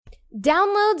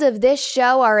Downloads of this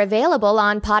show are available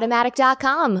on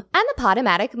Podomatic.com and the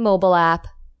Podomatic mobile app.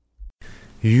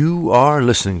 You are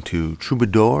listening to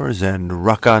Troubadours and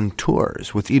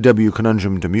Raconteurs with E.W.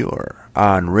 Conundrum Demure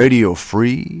on Radio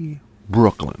Free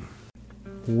Brooklyn.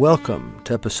 Welcome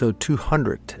to episode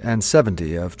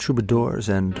 270 of Troubadours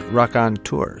and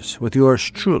Raconteurs with yours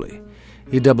truly,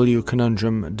 E.W.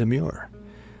 Conundrum Demure.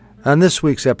 On this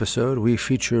week's episode, we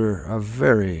feature a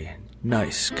very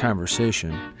nice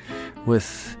conversation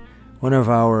with one of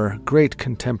our great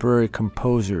contemporary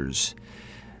composers,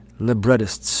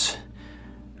 librettists,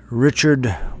 Richard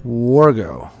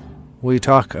Wargo. We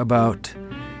talk about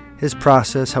his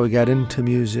process, how he got into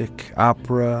music,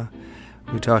 opera.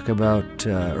 We talk about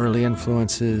early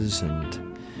influences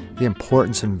and the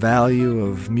importance and value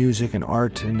of music and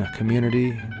art in a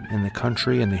community, in the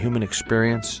country, and the human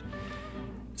experience.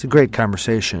 It's a great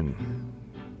conversation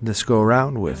this go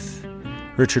around with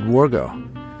Richard Wargo.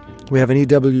 We have an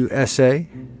EW essay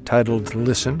titled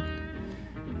Listen.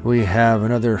 We have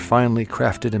another finely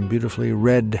crafted and beautifully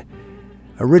read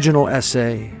original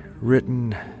essay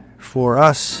written for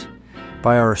us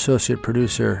by our associate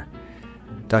producer,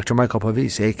 Dr. Michael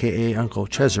Pavis, a.k.a. Uncle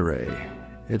Cesare.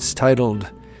 It's titled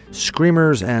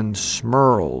Screamers and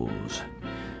Smurls.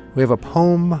 We have a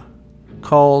poem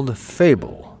called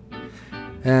Fable.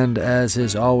 And as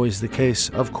is always the case,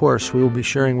 of course, we will be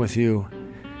sharing with you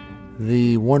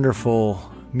the wonderful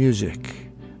music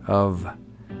of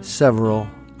several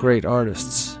great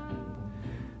artists.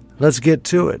 Let's get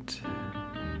to it.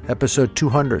 Episode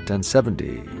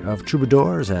 270 of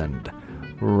Troubadours and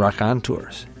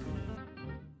Raconteurs.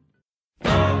 I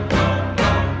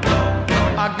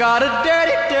got a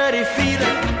dirty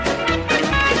feeling.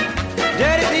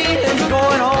 Dirty feeling's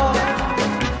going on.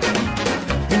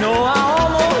 You know I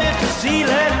almost hit the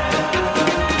ceiling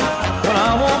when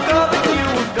I woke up and you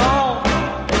were gone.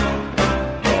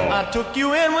 I took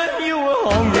you in when you were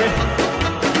hungry,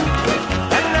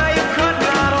 and now you're cutting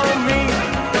out on me.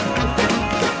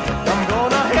 I'm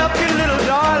gonna help you, little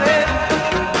darling.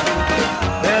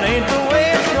 That ain't the way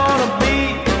it's gonna be.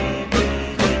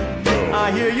 I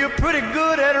hear you're pretty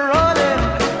good at running,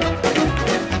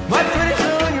 but pretty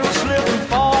soon you'll slip and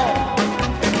fall.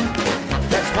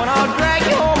 That's when I'll drag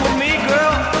you home with me,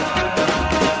 girl.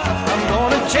 I'm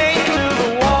gonna chain you to the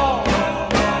wall.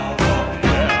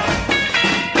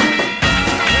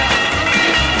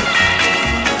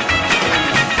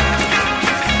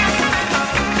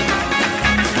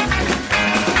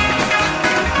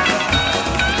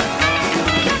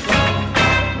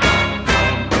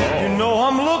 You know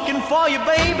I'm looking for you,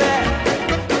 baby.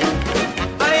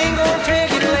 I ain't gonna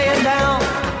take it laying down.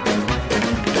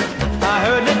 I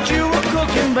heard that you were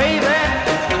cooking, baby,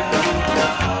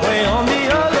 way on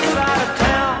the other side of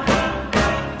town.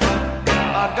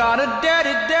 I got a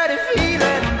dirty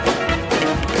feeling.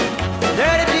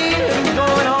 Dirty dealing's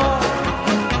going on.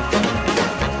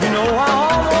 You know I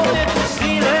almost hit the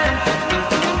ceiling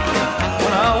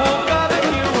when I woke up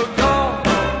and you were gone.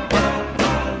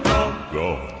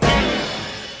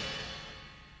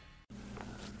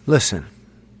 Listen.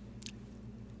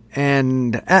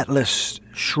 And Atlas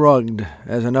Shrugged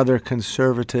as another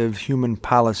conservative human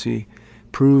policy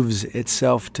proves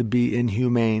itself to be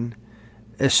inhumane,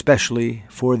 especially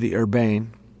for the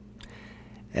urbane.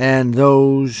 And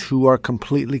those who are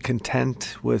completely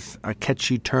content with a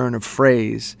catchy turn of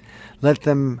phrase, let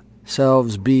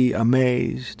themselves be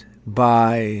amazed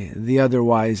by the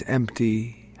otherwise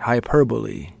empty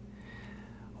hyperbole,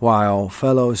 while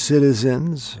fellow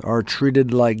citizens are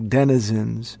treated like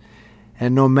denizens,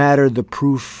 and no matter the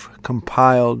proof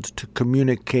compiled to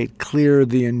communicate clear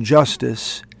the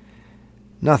injustice,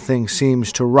 nothing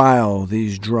seems to rile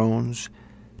these drones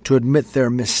to admit their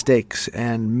mistakes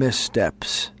and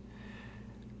missteps.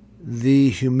 The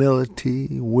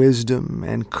humility, wisdom,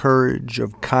 and courage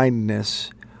of kindness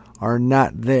are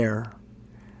not there.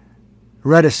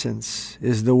 Reticence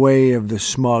is the way of the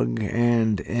smug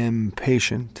and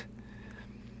impatient.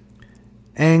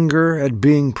 Anger at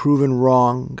being proven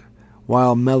wrong,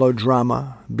 while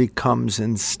melodrama becomes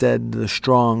instead the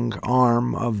strong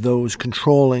arm of those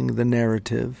controlling the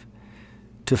narrative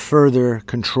to further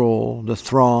control the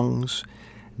throngs,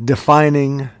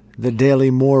 defining the daily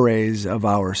mores of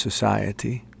our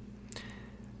society.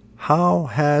 How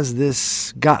has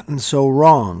this gotten so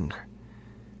wrong?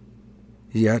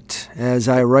 Yet, as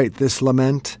I write this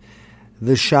lament,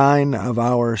 the shine of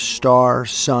our star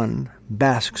sun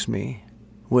basks me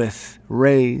with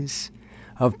rays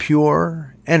of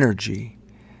pure energy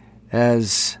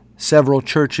as several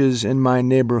churches in my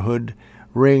neighborhood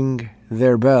ring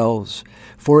their bells,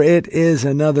 for it is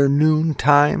another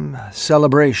noontime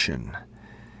celebration.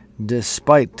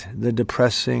 Despite the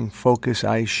depressing focus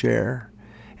I share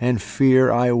and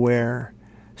fear I wear,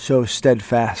 so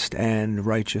steadfast and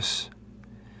righteous,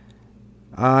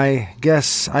 I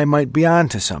guess I might be on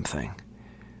to something.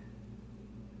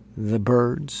 The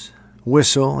birds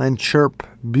whistle and chirp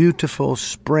beautiful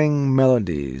spring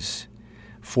melodies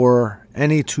for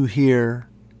any to hear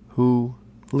who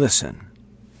listen.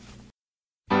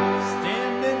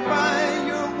 Standing by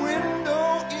your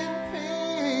window in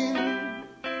pain,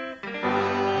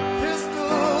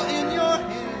 pistol in your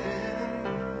hand,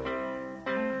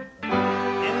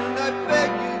 and I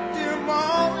beg you, dear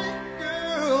Molly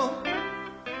girl,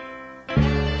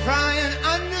 try and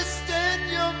understand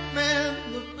your man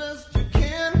the best you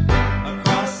can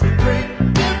across the great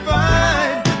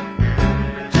divide.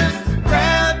 Just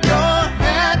grab your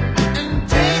hat and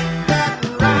take that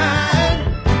ride.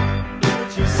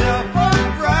 Get yourself a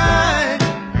bride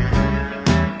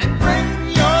and bring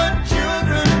your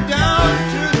children down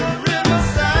to the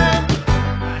riverside.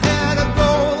 I had a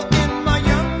goal in my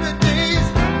younger days.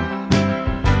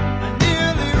 I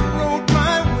nearly wrote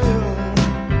my will,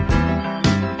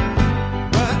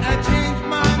 but I changed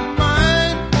my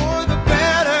mind for the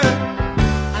better.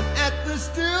 I'm at the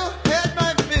still had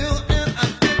my fill and I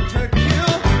get to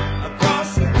kill across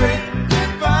the great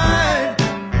divide.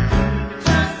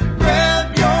 Just grab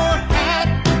your hat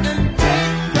and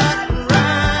take that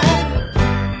ride.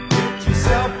 Get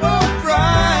yourself a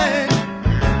bride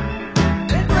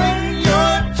and bring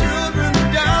your children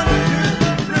down to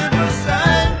the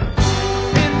riverside.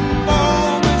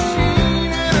 Pinball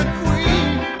machine and a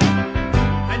queen.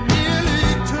 I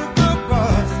nearly took a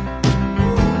bus.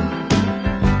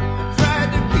 I tried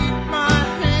to keep my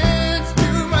hands to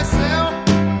myself.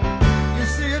 You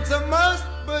see, it's a must,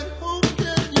 but who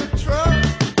can you trust?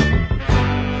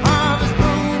 Harvest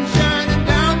moon shining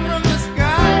down from the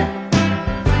sky,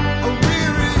 a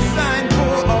weary sign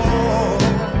for all.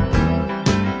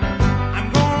 I'm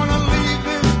gonna leave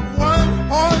this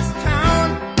one-horse town.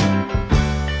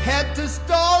 Had to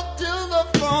stall till the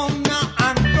fall. Now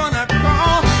I'm gonna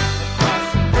crawl across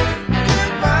the great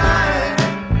divide.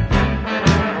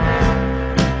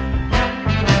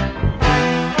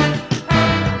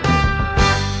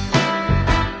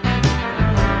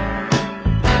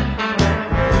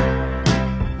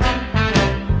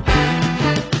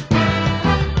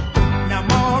 Now,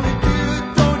 Molly dear,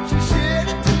 don't you shed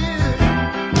a tear.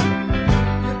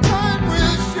 Your time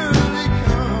will surely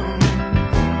come.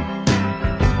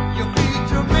 You feed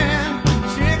your man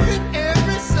chicken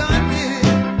every Sunday.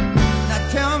 Now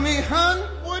tell me, hun,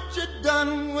 what you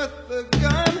done with the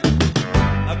gun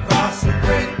across the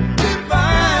great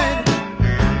divide?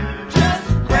 Just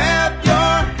grab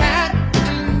your hat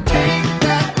and take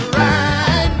that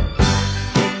ride.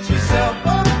 Get yourself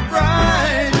a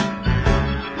bride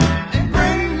and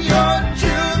bring your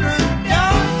children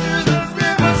down to the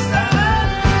riverside.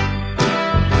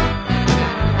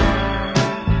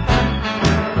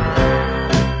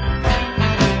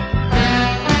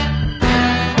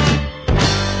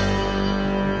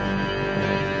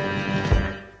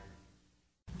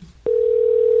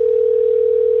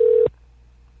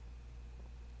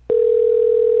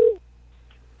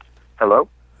 Hello,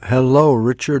 Hello,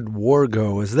 Richard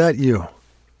Wargo. Is that you?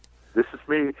 this is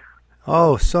me.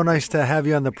 Oh, so nice to have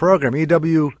you on the program.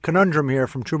 E.W. Conundrum here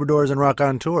from Troubadours and Rock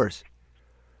on Tours.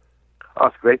 Oh,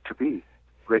 it's great to be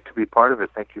part of it.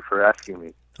 Thank you for asking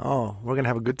me. Oh, we're going to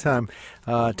have a good time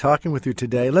talking with you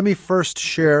today. Let me first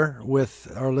share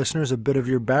with our listeners a bit of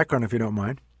your background, if you don't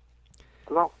mind.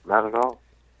 No, not at all.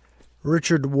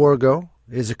 Richard Wargo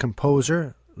is a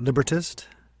composer, librettist,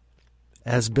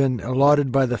 has been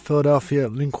lauded by the Philadelphia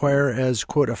Inquirer as,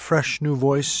 quote, a fresh new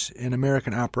voice in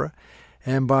American opera,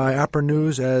 and by Opera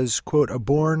News as, quote, a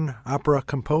born opera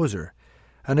composer.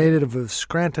 A native of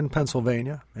Scranton,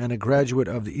 Pennsylvania, and a graduate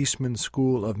of the Eastman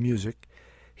School of Music,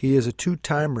 he is a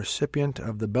two-time recipient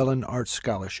of the Bellin Arts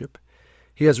Scholarship.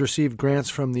 He has received grants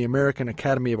from the American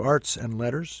Academy of Arts and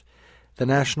Letters, the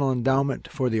National Endowment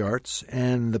for the Arts,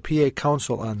 and the PA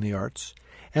Council on the Arts,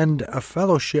 and a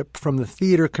fellowship from the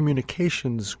Theater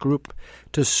Communications Group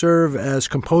to serve as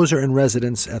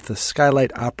composer-in-residence at the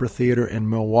Skylight Opera Theater in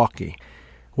Milwaukee,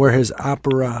 where his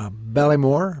opera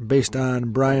Ballymore, based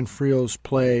on Brian Friel's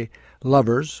play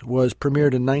Lovers, was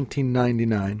premiered in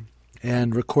 1999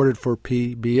 and recorded for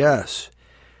PBS.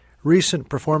 Recent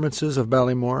performances of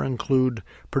Ballymore include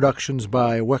productions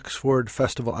by Wexford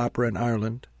Festival Opera in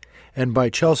Ireland and by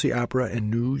Chelsea Opera in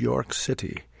New York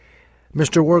City.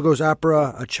 Mr. Wargo's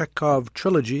opera, A Chekhov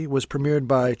Trilogy, was premiered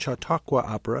by Chautauqua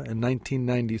Opera in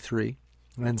 1993,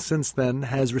 and since then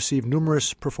has received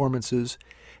numerous performances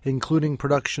including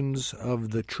productions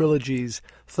of the trilogy's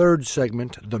third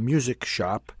segment, The Music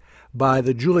Shop, by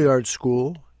the Juilliard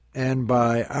School and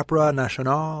by Opéra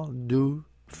National du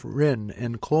Rhin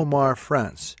in Clomar,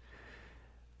 France.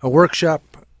 A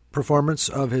workshop performance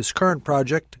of his current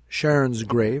project, Sharon's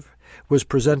Grave, was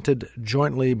presented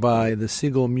jointly by the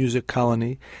Siegel Music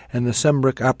Colony and the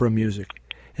Sembrick Opera Music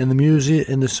in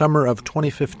the summer of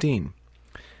 2015.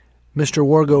 Mr.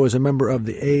 Wargo is a member of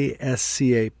the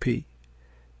ASCAP.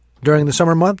 During the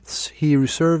summer months, he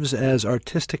serves as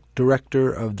artistic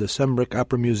director of the Sembrick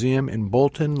Opera Museum in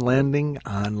Bolton Landing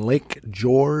on Lake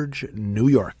George, New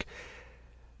York.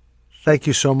 Thank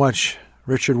you so much,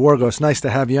 Richard Wargo. It's nice to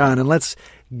have you on, and let's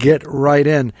get right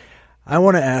in. I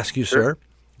want to ask you, sir,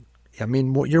 I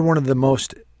mean, you're one of the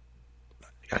most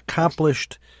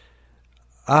accomplished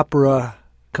opera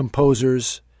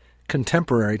composers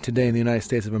contemporary today in the United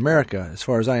States of America, as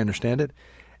far as I understand it.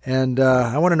 And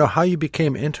I want to know how you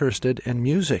became interested in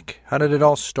music. How did it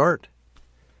all start?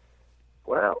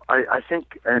 Well, I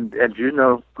think, and you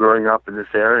know, growing up in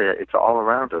this area, it's all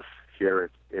around us here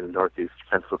in Northeast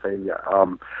Pennsylvania.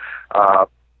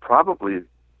 Probably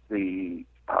the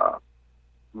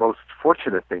most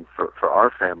fortunate thing for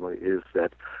our family is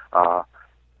that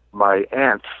my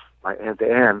Aunt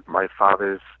Anne, my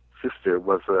father's sister,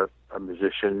 was a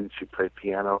musician. She played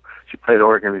piano, she played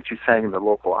organ, and she sang in the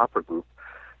local opera group.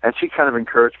 And she kind of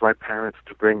encouraged my parents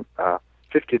to bring a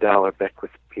 $50 Beckwith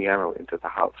piano into the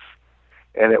house.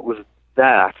 And it was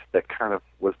that kind of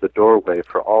was the doorway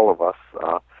for all of us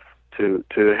to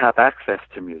have access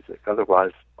to music.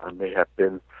 Otherwise, I may have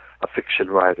been a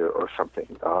fiction writer or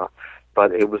something.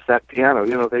 But it was that piano.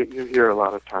 You know, you hear a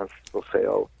lot of times people say,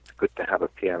 oh, it's good to have a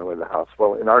piano in the house.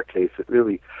 Well, in our case, it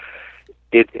really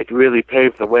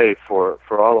paved the way for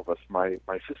all of us. My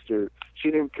sister, she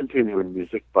didn't continue in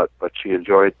music, but she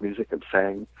enjoyed music and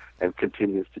sang and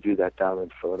continues to do that down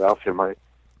in Philadelphia. My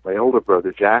older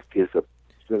brother, Jack, is a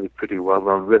really pretty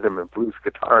well-known rhythm and blues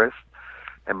guitarist,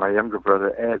 and my younger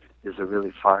brother, Ed, is a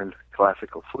really fine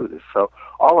classical flutist. So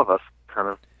all of us kind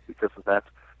of, because of that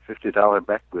 $50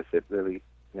 Beckwith, it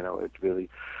really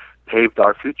paved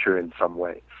our future in some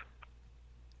ways.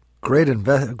 Great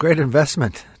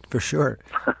investment, for sure.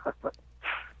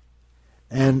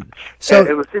 And so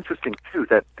it was interesting too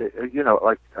that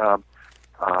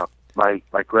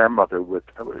my grandmother would,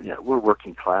 we're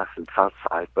working class in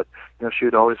Southside, but she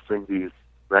would always bring these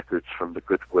records from the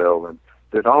Goodwill, and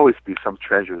there'd always be some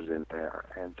treasures in there,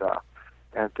 and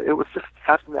it was just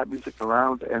having that music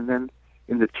around. And then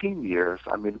in the teen years,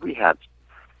 I mean, we had,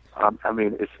 I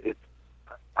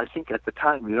think at the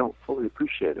time you don't fully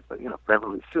appreciate it, but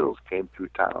Beverly Sills came through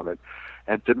town,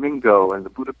 and Domingo and the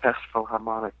Budapest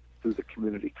Philharmonic through the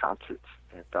community concerts.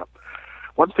 And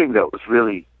one thing that was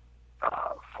really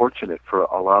fortunate for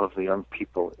a lot of the young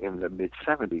people in the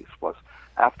mid-'70s was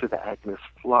after the Agnes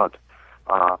flood,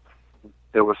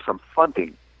 there was some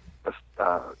funding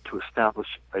to establish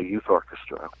a youth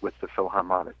orchestra with the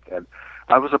Philharmonic. And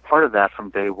I was a part of that from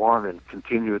day one and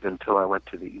continued until I went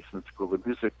to the Eastman School of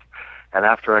Music. And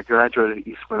after I graduated at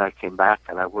Eastman, I came back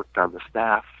and I worked on the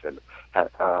staff, and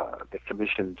they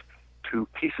commissioned 2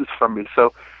 pieces from me.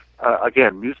 So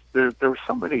again, there were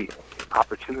so many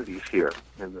opportunities here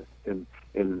in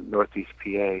Northeast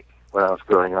PA when I was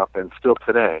growing up, and still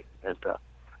today. And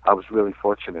I was really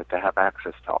fortunate to have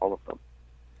access to all of them.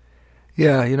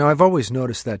 Yeah, I've always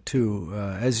noticed that too.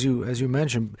 As you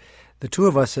mentioned, the two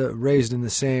of us are raised in the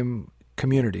same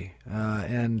community,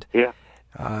 and yeah.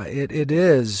 It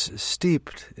is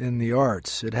steeped in the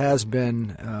arts. It has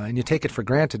been, and you take it for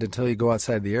granted until you go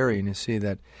outside the area and you see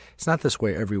that it's not this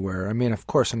way everywhere. I mean, of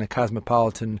course, in a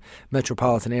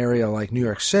metropolitan area like New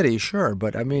York City, sure,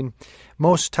 but I mean,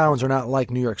 most towns are not like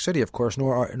New York City, of course,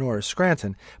 nor is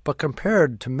Scranton. But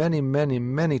compared to many, many,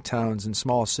 many towns and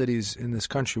small cities in this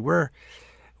country,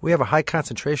 we have a high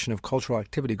concentration of cultural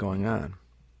activity going on.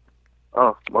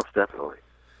 Oh, most definitely.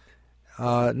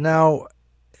 Now,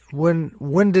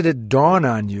 when did it dawn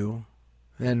on you,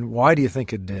 and why do you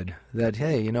think it did, that,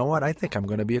 hey, you know what, I think I'm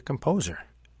going to be a composer?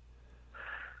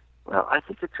 Well, I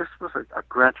think it just was a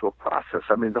gradual process.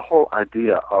 I mean, the whole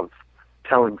idea of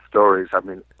telling stories, I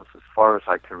mean, as far as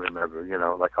I can remember,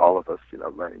 like all of us,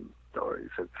 writing stories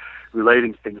and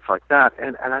relating things like that.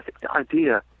 And I think the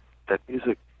idea that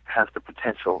music has the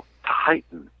potential to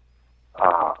heighten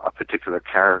a particular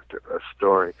character or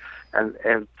story.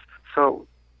 And so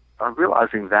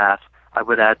realizing that, I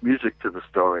would add music to the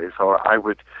stories, or I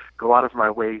would go out of my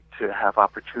way to have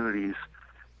opportunities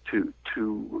to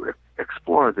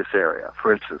explore this area.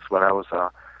 For instance, when I was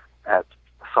a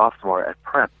sophomore at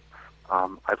prep,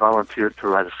 I volunteered to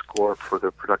write a score for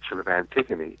the production of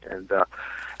Antigone, and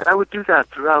I would do that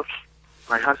throughout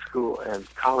my high school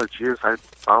and college years. I'd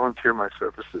volunteer my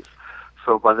services.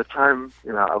 So by the time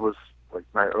I was like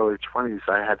my early 20s,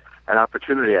 I had an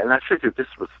opportunity, and I figured this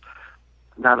was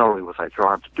not only was I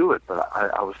drawn to do it, but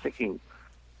I was thinking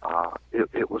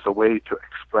it was a way to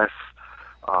express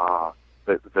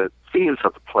the themes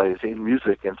of the plays in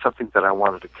music, and something that I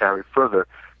wanted to carry further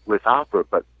with opera,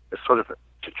 but sort of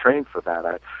to train for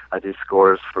that. I did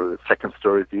scores for the Second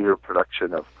Story Theater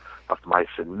production of Mice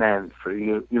and Men, for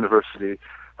the University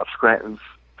of Scranton's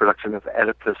production of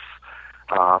Oedipus,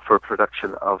 for a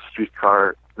production of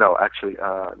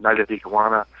Night of the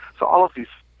Iguana. So all of these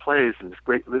plays and this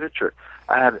great literature,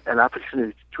 I had an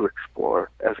opportunity to explore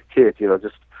as a kid,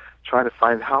 just trying to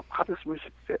find how does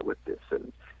music fit with this,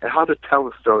 and how to tell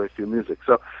a story through music.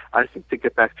 So I think, to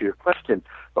get back to your question,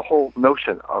 the whole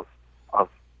notion of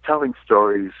telling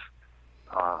stories,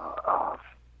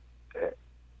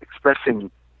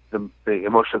 expressing the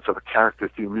emotions of a character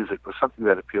through music was something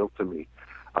that appealed to me,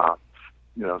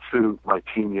 through my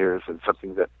teen years, and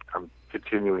something that I'm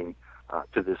continuing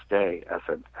to this day as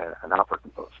an opera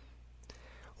composer.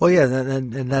 Well, yeah,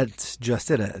 and that's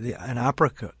just it, an opera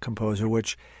composer,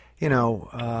 which,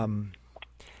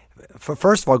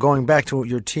 first of all, going back to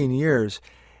your teen years,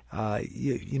 a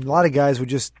lot of guys would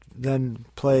just then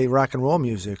play rock and roll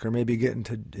music, or maybe get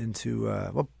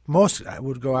into most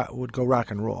would go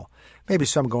rock and roll. Maybe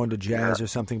some go into jazz or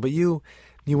something. But you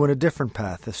went a different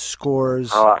path. The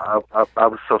scores. Oh, I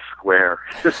was so square.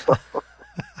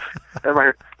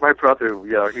 And my brother,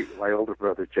 my older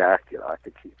brother Jack, I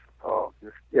think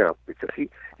because he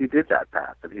did that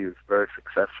path, and he was very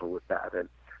successful with that,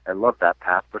 and loved that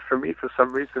path. But for me, for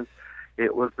some reason,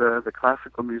 it was the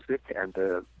classical music and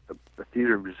the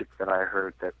theater music that I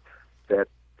heard that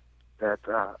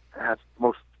had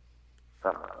most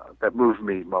that moved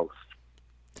me most.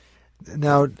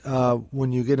 Now,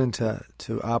 when you get into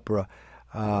opera,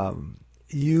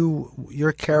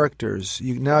 your characters,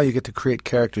 you get to create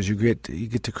characters. You get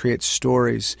to create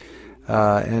stories,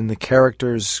 and the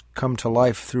characters come to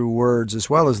life through words as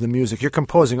well as the music. You're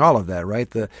composing all of that,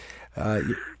 right?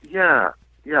 Yeah,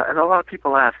 and a lot of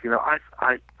people ask, I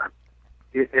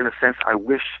in a sense, I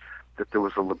wish that there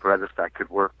was a librettist I could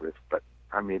work with. But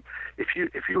I mean, if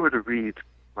you were to read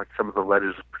like some of the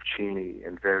letters of Puccini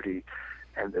and Verdi,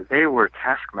 and they were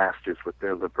taskmasters with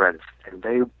their librettists, and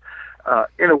they,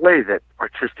 in a way that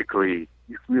artistically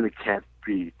you really can't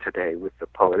be today with the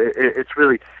poet.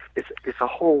 It's a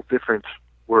whole different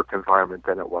work environment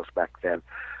than it was back then.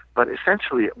 But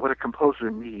essentially, what a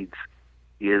composer needs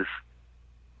is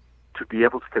to be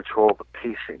able to control the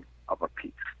pacing of a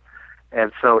piece.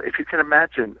 And so if you can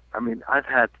imagine, I mean, I've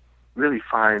had really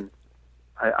fine,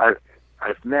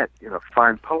 I've met,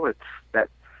 fine poets that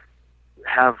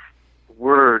have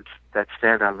words that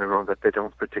stand on their own, that they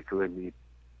don't particularly need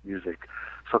music.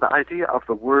 So the idea of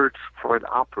the words for an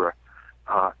opera,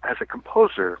 as a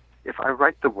composer, if I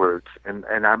write the words, and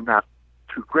I'm not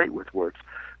too great with words,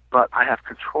 but I have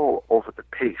control over the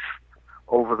pace,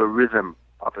 over the rhythm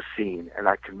of a scene, and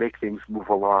I can make things move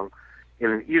along in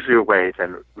an easier way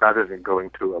rather than going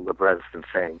to a librettist and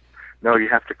saying, no, you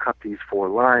have to cut these 4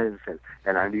 lines,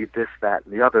 and I need this, that,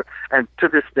 and the other. And to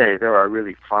this day, there are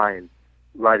really fine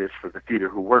writers for the theater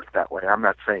who work that way. I'm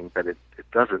not saying that it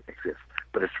doesn't exist,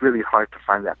 but it's really hard to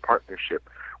find that partnership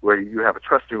where you have a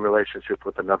trusting relationship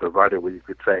with another writer, where you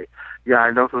could say, yeah, I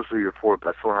know those are your 4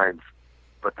 best lines,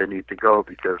 but they need to go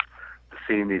because the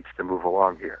scene needs to move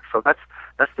along here. So that's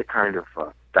the kind of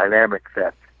dynamic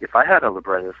that, if I had a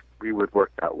librettist, we would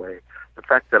work that way. The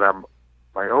fact that I'm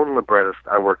my own librettist,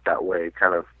 I work that way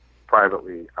kind of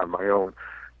privately on my own.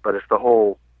 But it's the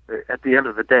whole, at the end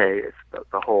of the day, it's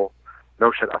the whole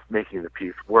notion of making the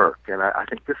piece work. And I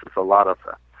think this is a lot of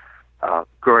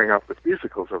growing up with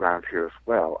musicals around here as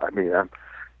well. I mean, I'm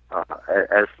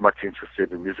as much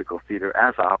interested in musical theater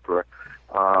as opera.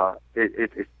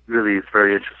 It really is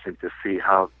very interesting to see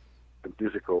how the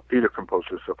musical theater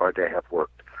composers of our day have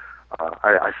worked.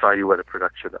 I saw you at a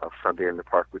production of Sunday in the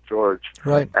Park with George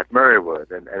at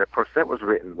Marywood, and of course that was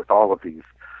written with all of these,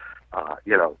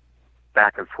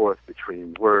 back and forth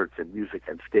between words and music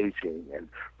and staging and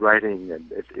writing,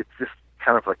 and it's just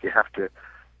kind of like you have to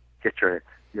get your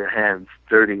hands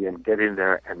dirty and get in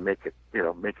there and make it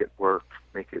work,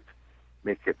 make it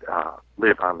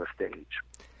live on the stage.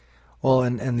 Well,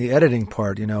 and the editing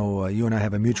part, you and I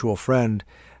have a mutual friend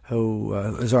who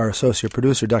is our associate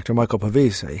producer, Dr. Michael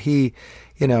Pavis.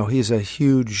 He's a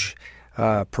huge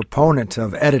proponent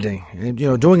of editing, and,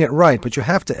 doing it right, but you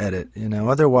have to edit,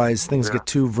 otherwise things get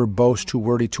too verbose, too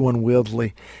wordy, too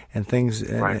unwieldy, and things,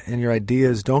 and your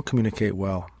ideas don't communicate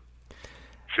well.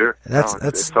 Sure.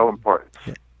 It's so important.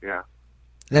 Yeah.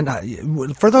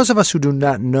 And for those of us who do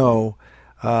not know,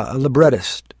 a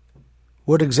librettist,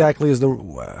 what exactly is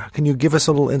can you give us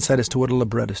a little insight as to what a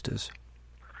librettist is?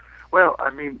 Well, I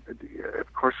mean,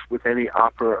 of course, with any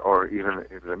opera or even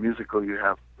a musical, you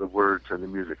have the words and the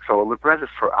music. So a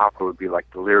librettist for opera would be like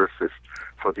the lyricist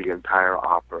for the entire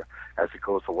opera as it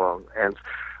goes along. And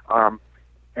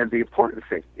the important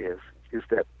thing is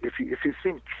that if you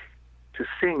think to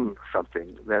sing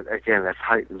something that, again, that's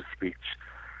heightened speech,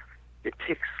 it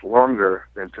takes longer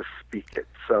than to speak it.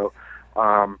 So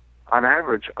on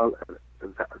average,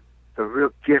 the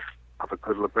real gift of a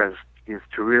good librettist is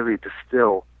to really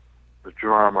distill the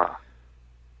drama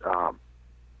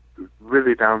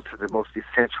really down to the most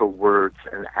essential words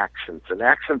and actions. And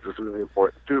actions is really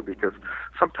important too, because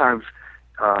sometimes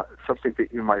something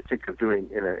that you might think of doing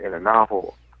in a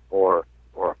novel or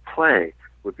a play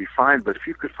would be fine, but if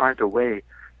you could find a way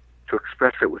to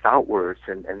express it without words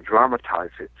and dramatize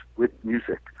it with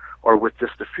music or with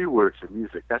just a few words of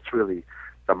music, that's really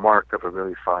the mark of a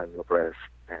really fine librettist.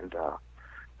 And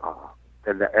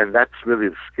that's really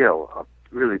the skill of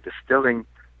really distilling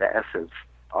the essence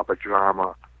of a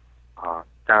drama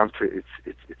down to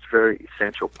its very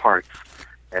essential parts,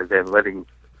 and then letting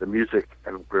the music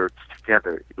and words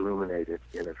together illuminate it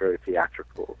in a very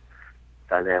theatrical,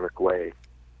 dynamic way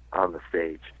on the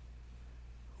stage.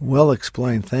 Well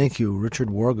explained. Thank you. Richard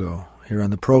Wargo here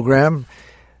on the program.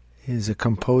 He's a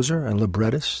composer, a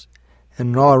librettist,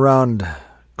 and an all-around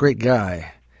great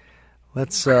guy.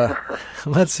 Let's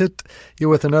hit you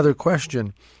with another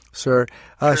question, sir.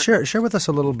 Share with us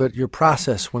a little bit your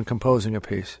process when composing a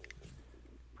piece.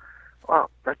 Well,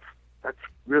 that's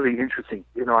really interesting.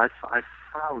 I've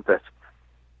found that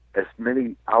as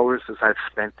many hours as I've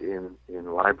spent in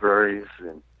libraries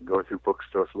and going through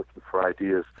bookstores looking for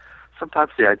ideas,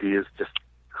 sometimes the ideas just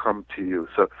come to you.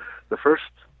 So the first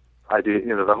idea,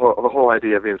 the whole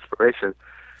idea of inspiration,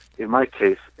 in my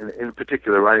case, in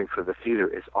particular writing for the theater,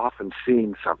 is often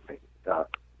seeing something.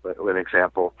 An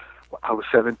example, I was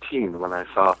 17 when I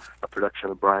saw a production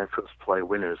of Brian Frill's play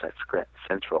Winners at Scranton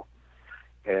Central.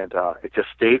 And it just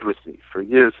stayed with me for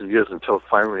years and years until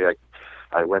finally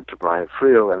I went to Brian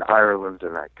Friel in Ireland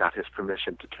and I got his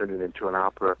permission to turn it into an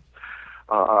opera.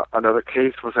 Another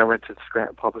case was I went to the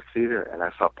Scranton Public Theater and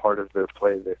I saw part of the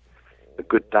play, The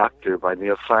Good Doctor by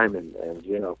Neil Simon. And,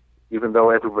 even though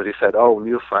everybody said, oh,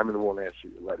 Neil Simon won't answer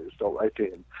your letters, don't write to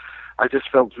him, I just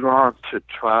felt drawn to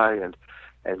try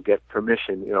and get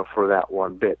permission, for that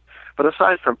one bit. But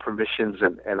aside from permissions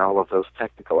and all of those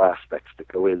technical aspects that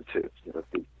go into,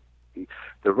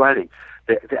 the writing,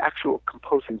 the actual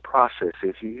composing process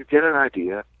is you get an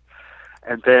idea,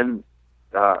 and then,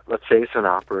 let's say it's an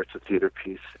opera, it's a theater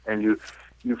piece, and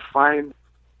you find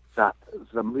that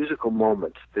the musical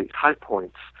moments, the high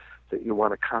points that you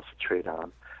want to concentrate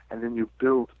on, and then you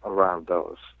build around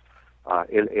those.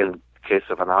 In the case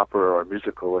of an opera or a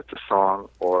musical, it's a song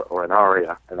or an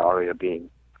aria being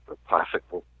a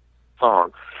classical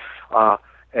song.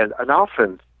 And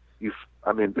often,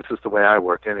 this is the way I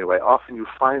work anyway, often you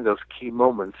find those key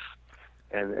moments,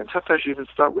 and sometimes you even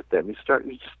start with them. You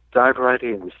just dive right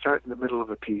in. You start in the middle of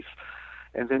a piece,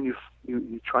 and then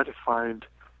you try to find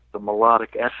the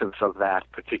melodic essence of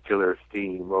that particular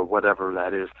theme or whatever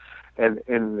that is. And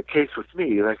in the case with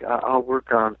me, like I'll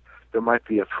work on, there might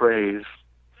be a phrase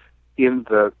in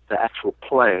the actual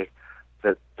play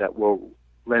that will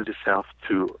lend itself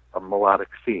to a melodic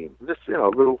theme. This, a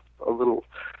little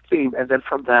theme, and then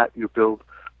from that you build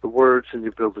the words and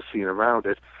you build the scene around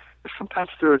it. And sometimes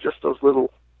there are just those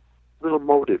little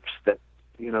motives that,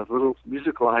 little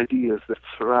musical ideas that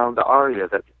surround the aria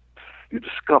that you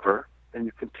discover, and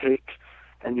you can take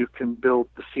and you can build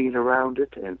the scene around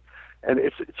it, and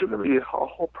it's really a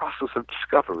whole process of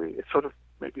discovery. It's sort of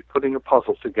maybe putting a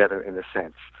puzzle together in a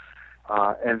sense,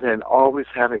 and then always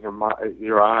having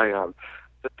your eye on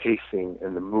the pacing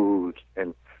and the mood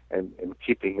and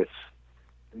keeping it,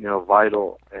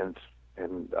 vital and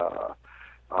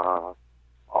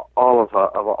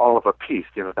all of a piece.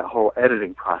 That whole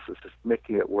editing process is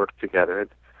making it work together.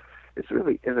 It's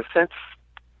really, in a sense,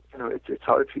 it's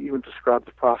hard to even describe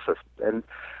the process. And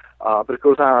but it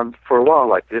goes on for a while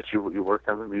like this. You work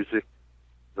on the music,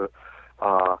 the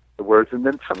words, and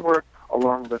then somewhere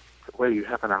along the way you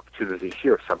have an opportunity to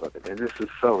hear some of it. And this is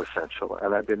so essential.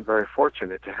 And I've been very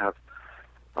fortunate to have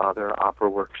there are opera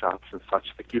workshops and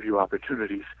such that give you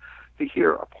opportunities to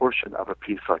hear a portion of a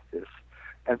piece like this.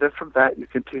 And then from that, you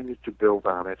continue to build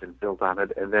on it, and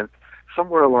then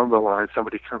somewhere along the line,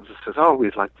 somebody comes and says, "Oh,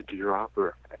 we'd like to do your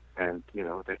opera," and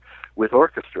with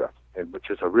orchestra, and which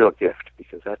is a real gift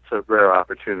because that's a rare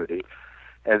opportunity.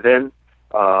 And then,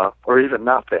 or even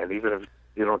not then, even if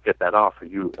you don't get that offer,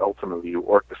 you ultimately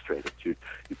orchestrate it. You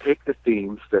take the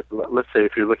themes that, let's say,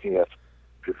 if you're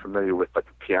familiar with like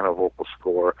a piano vocal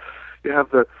score, you have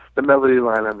the melody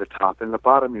line on the top, and the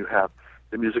bottom you have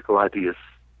the musical ideas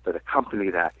that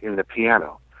accompany that in the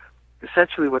piano.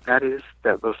 Essentially what that is,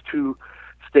 that those two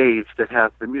staves that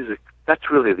have the music,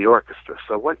 that's really the orchestra.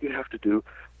 So what you have to do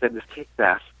then is take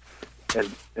that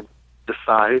and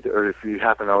decide, or if you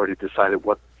haven't already decided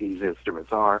what these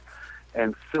instruments are,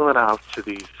 and fill it out to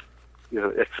these,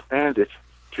 expand it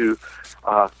to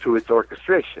its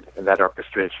orchestration. And that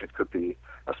orchestration could be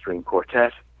a string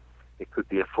quartet, it could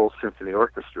be a full symphony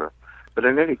orchestra. But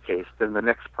in any case, then the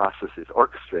next process is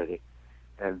orchestrating,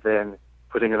 and then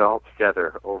putting it all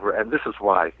together over. And this is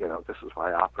why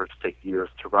operas take years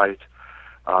to write,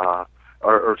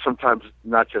 or sometimes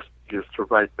not just years to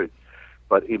write, but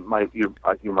you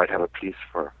might have a piece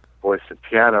for voice and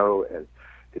piano, and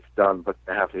it's done, but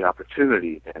to have the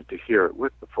opportunity and to hear it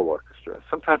with the full orchestra.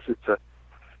 Sometimes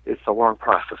it's a long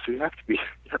process, so you have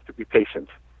to be patient.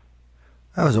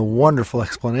 That was a wonderful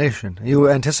explanation. You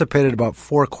anticipated about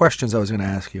 4 questions I was going to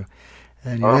ask you,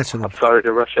 and you answered them. I'm sorry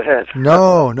to rush ahead.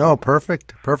 No,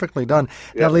 perfectly done.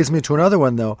 Yeah. That leads me to another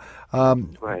one, though.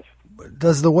 Right.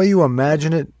 Does the way you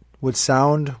imagine it would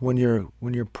sound when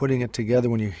you're putting it together,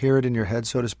 when you hear it in your head,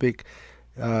 so to speak,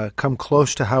 come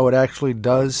close to how it actually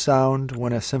does sound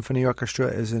when a symphony orchestra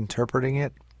is interpreting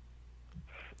it?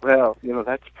 Well,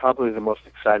 that's probably the most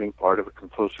exciting part of a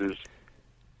composer's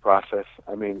process.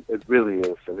 I mean, it really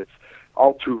is, and it's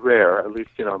all too rare, at least,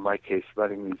 in my case,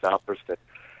 writing these operas that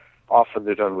often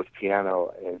they're done with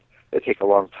piano, and they take a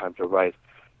long time to write.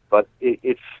 But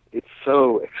it's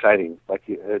so exciting. Like,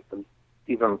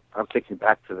 even I'm thinking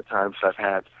back to the times I've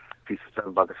had pieces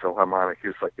done by the Philharmonic.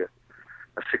 Here's like a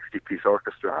 60-piece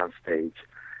orchestra on stage,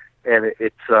 and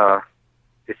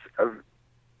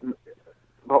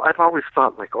well, I've always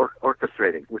thought like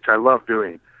orchestrating, which I love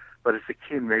doing, but it's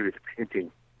akin maybe to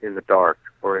painting in the dark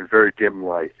or in very dim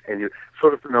light, and you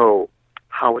sort of know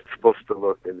how it's supposed to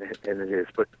look, and it is.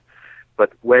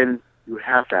 But when you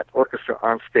have that orchestra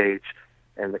on stage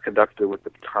and the conductor with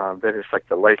the baton, then it's like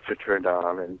the lights are turned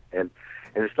on, and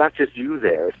it's not just you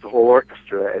there; it's the whole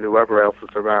orchestra and whoever else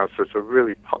is around. So it's a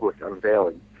really public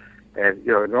unveiling, and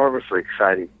enormously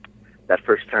exciting that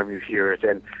first time you hear it,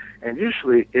 and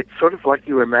usually it's sort of like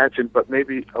you imagine, but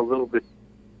maybe a little bit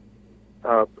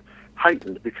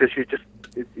heightened, because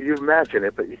you imagine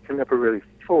it, but you can never really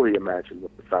fully imagine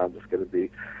what the sound is going to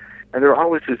be. And there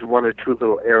always is one or two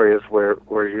little areas where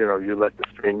you let the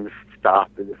strings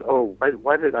stop, and it's, oh,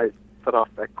 why did I put off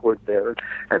that chord there?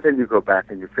 And then you go back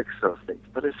and you fix those things.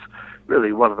 But it's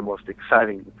really one of the most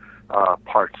exciting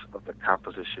parts of the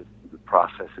composition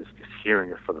process is just hearing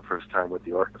it for the first time with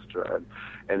the orchestra,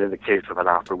 and in the case of an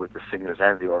opera with the singers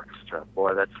and the orchestra.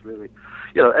 Boy, that's really,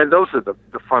 and those are the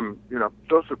fun,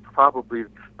 those are probably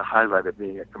the highlight of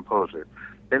being a composer.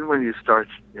 Then when you start,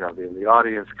 the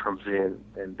audience comes in,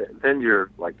 and then you're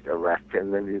like a wreck,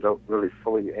 and then you don't really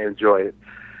fully enjoy it.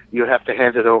 You have to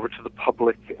hand it over to the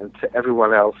public and to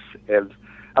everyone else, and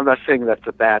I'm not saying that's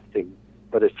a bad thing,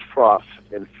 but it's fraught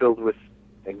and filled with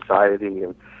anxiety,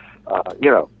 and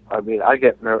I mean, I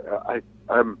get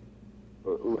I'm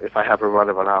if I have a run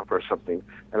of an opera or something,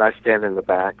 and I stand in the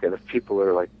back, and if people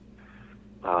are like,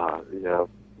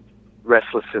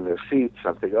 restless in their seats,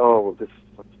 I'm thinking, oh,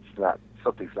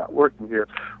 something's not working here,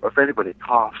 or if anybody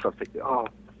coughs, I'm thinking,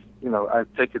 I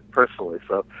take it personally.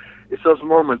 So it's those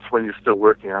moments when you're still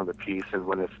working on the piece, and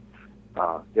when it's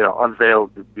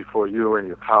unveiled before you and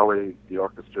your colleague, the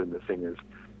orchestra and the singers,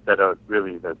 that are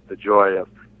really the joy of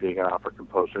being an opera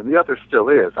composer. And the other still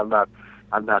is. I'm not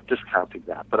discounting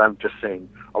that, but I'm just saying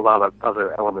a lot of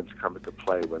other elements come into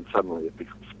play when suddenly it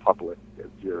becomes public.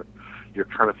 You're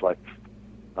kind of like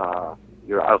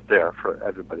you're out there for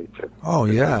everybody to. Oh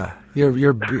yeah,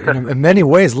 you're in many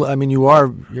ways. I mean,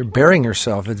 you're bearing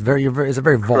yourself. It's a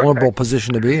very vulnerable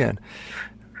position to be in,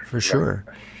 for sure.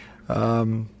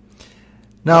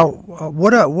 Now,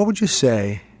 what would you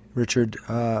say, Richard,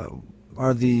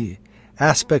 are the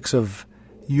aspects of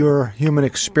your human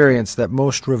experience that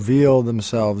most reveal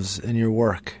themselves in your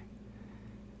work?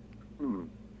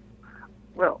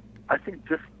 Well, I think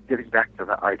just getting back to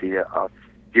the idea of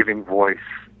giving voice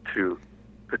to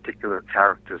particular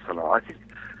characters and all, I think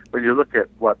when you look at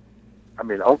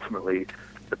ultimately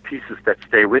the pieces that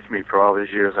stay with me for all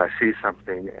these years, I see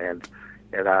something and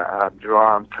I'm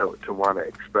drawn to want to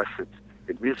express it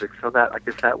in music. So that I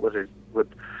guess that would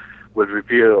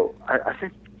reveal. I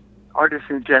think artists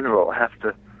in general have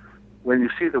to, when you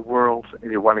see the world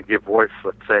and you want to give voice,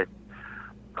 let's say.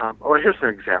 Or here's an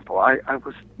example. I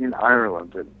was in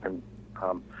Ireland and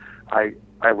I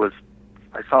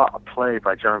saw a play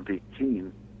by John B.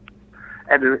 Keane,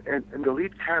 and the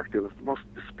lead character was the most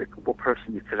despicable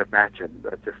person you could imagine.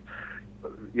 Just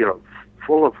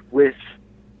full of wit,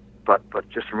 but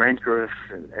just rancorous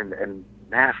and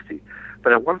nasty.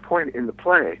 But at one point in the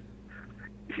play,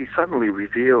 he suddenly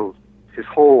revealed his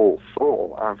whole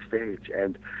soul on stage,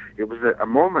 and it was a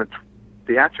moment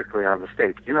theatrically on the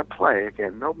stage in a play.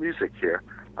 Again, no music here.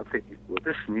 I'm thinking, well,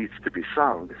 this needs to be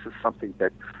sung. This is something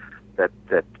that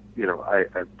I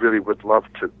really would love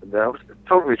to. That I was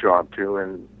totally drawn to,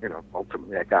 and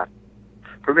ultimately I got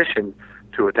permission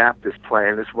to adapt this play,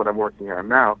 and this is what I'm working on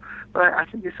now. But I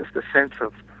think it's just a sense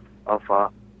of a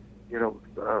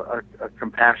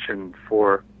compassion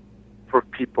for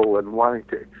people and wanting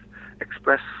to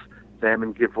express them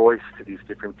and give voice to these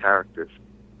different characters.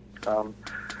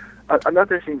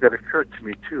 Another thing that occurred to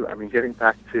me too, getting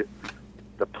back to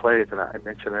the play that I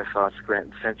mentioned, I saw at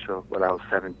Scranton Central when I was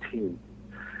 17,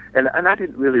 and I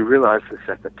didn't really realize this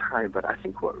at the time, but I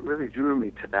think what really drew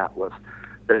me to that was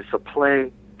that it's a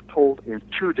play told in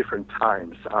two different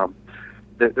times.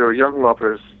 There are young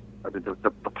lovers.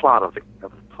 The plot of the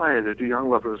play, they're two young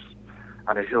lovers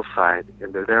on a hillside,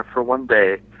 and they're there for one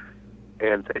day,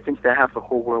 and they think they have the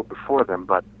whole world before them,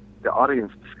 but the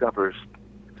audience discovers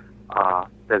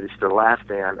that it's their last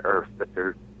day on Earth, that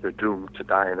they're doomed to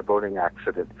die in a boating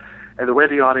accident. And the way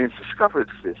the audience discovers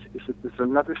this is that there's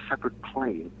another separate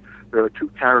plane. There are two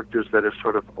characters that are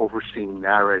sort of overseeing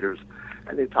narrators,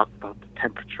 and they talk about the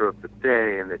temperature of the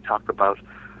day, and they talk about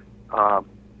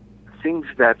things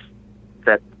that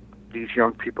these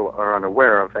young people are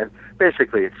unaware of. And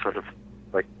basically it's sort of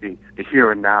like the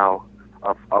here and now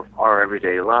of our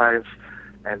everyday lives,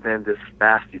 and then this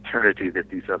vast eternity that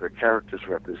these other characters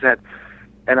represent.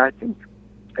 And I think,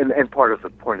 and part of the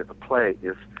point of the play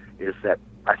is that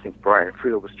I think Brian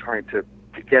Friel was trying to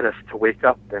get us to wake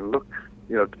up and look,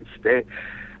 to stay,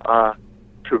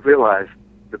 to realize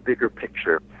the bigger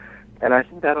picture. And I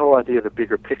think that whole idea of the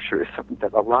bigger picture is something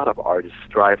that a lot of artists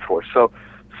strive for. So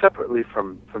separately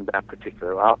from that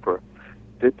particular opera,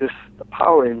 the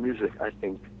power in music, I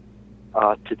think,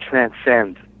 to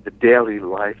transcend the daily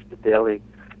life, the daily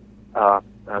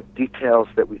details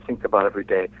that we think about every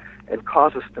day, and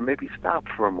cause us to maybe stop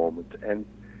for a moment and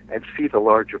see the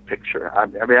larger picture. I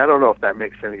don't know if that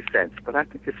makes any sense, but I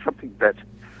think it's something that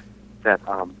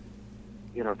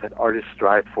artists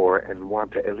strive for and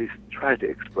want to at least try to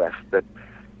express, that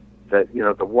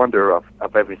the wonder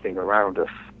of everything around us,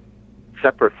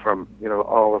 separate from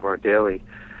all of our daily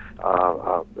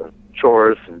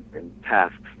chores and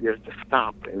tasks. To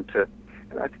stop and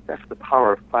I think that's the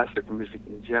power of classical music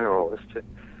in general, is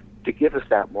to give us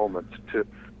that moment to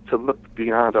look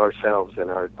beyond ourselves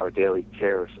and our daily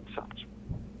cares and such.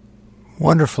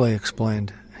 Wonderfully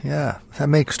explained. Yeah, that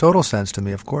makes total sense to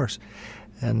me, of course.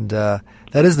 And that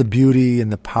is the beauty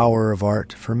and the power of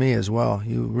art for me as well.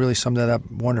 You really summed that up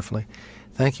wonderfully.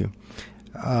 Thank you.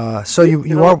 So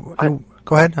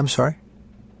go ahead. I'm sorry.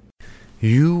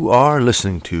 You are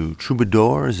listening to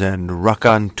Troubadours and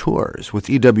Raconteurs with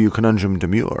E.W. Conundrum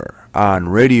Demure on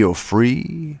Radio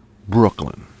Free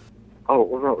Brooklyn. Oh,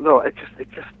 well, no, it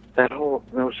just that whole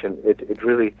notion, it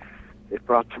really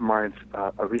brought to mind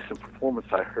a recent performance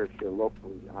I heard here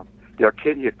locally. The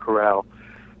Arcadia Chorale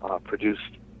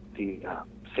produced the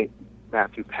St.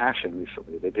 Matthew Passion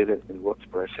recently. They did it in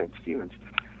Wilkes-Barre, St. Stephen's.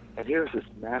 And here's this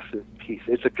massive piece.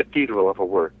 It's a cathedral of a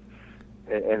work.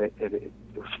 And it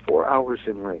was 4 hours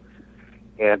in length.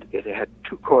 And it had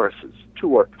two choruses,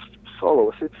 two orchestras,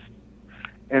 soloists.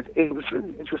 And it was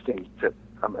really interesting to,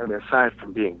 aside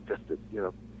from being just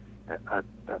a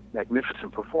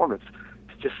magnificent performance,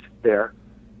 to just sit there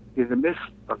in the midst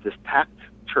of this packed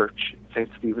church, St.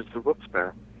 Stephen's of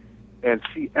Wilkes-Barre, and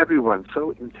see everyone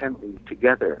so intently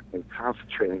together and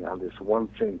concentrating on this one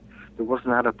thing. There was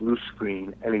not a blue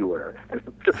screen anywhere. And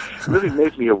it really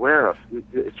made me aware of,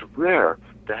 it's rare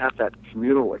to have that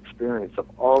communal experience of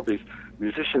all these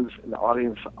musicians and the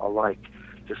audience alike,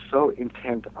 just so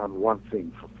intent on one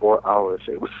thing for 4 hours.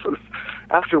 It was sort of,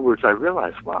 afterwards I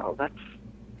realized, wow,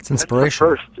 it's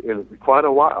inspirational. That's the first in quite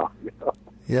a while.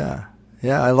 Yeah,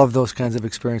 I love those kinds of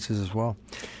experiences as well.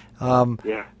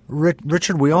 Yeah.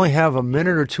 Richard, we only have a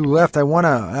minute or two left. I want to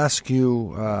ask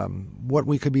you what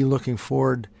we could be looking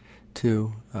forward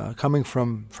to coming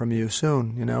from you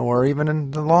soon, or even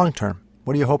in the long term.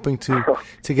 What are you hoping to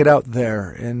get out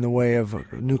there in the way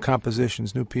of new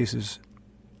compositions, new pieces?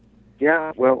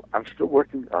 Yeah, well, I'm still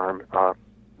working on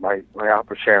my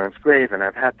opera Sharon's Grave, and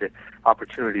I've had the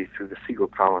opportunity through the Seagull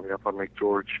Colony up on Lake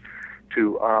George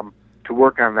to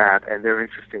work on that, and they're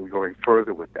interested in going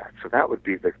further with that. So that would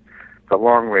be the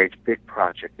long-range big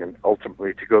project, and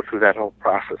ultimately to go through that whole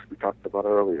process we talked about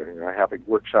earlier, having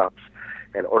workshops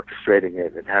and orchestrating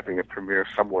it and having a premiere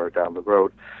somewhere down the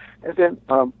road. And then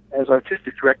as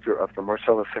artistic director of the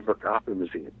Marcellus Sembrick Opera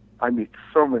Museum, I meet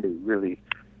so many really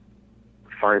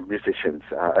fine musicians.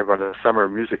 I run a summer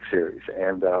music series,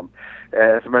 and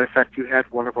as a matter of fact, you had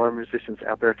one of our musicians,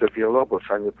 Alberto Villalobos,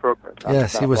 on your program.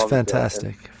 Yes, he was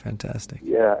fantastic. Fantastic.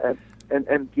 Yeah,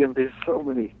 and there's so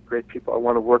many great people. I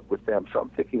want to work with them, so I'm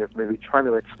thinking of maybe trying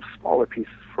to write some smaller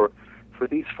pieces for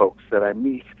these folks that I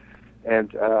meet,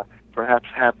 and perhaps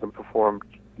have them performed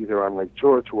either on Lake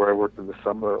George, where I work in the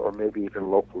summer, or maybe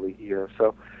even locally here.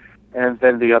 So, and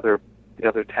then the other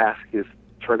task is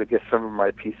try to get some of my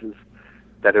pieces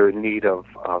that are in need of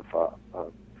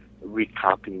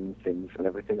recopying things and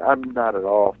everything. I'm not at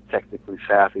all technically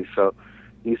savvy, so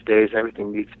these days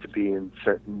everything needs to be in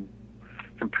certain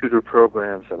computer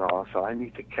programs and all, so I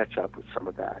need to catch up with some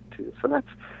of that too. So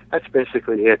that's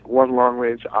basically it. One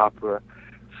long-range opera,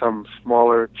 some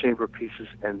smaller chamber pieces,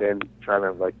 and then trying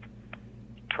to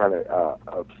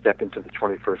step into the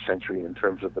 21st century in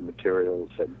terms of the materials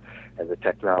and the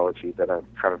technology that I've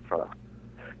kind of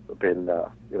been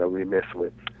remiss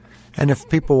with. And if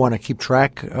people want to keep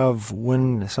track of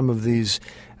when some of these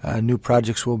new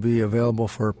projects will be available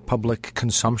for public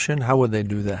consumption, how would they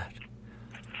do that?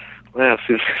 Well,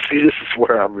 see, this is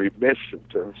where I'm remiss in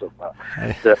terms of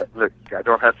I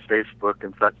don't have Facebook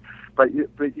and such, but you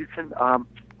can.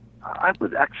 I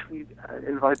would actually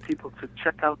invite people to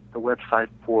check out the website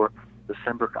for the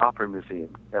Sembrick Opera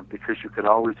Museum, because you can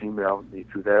always email me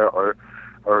through there, or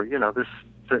this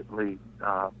certainly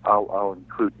I'll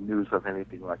include news of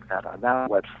anything like that on that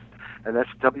website, and that's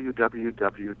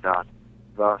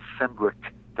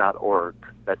www.thesembrick.org.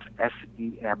 That's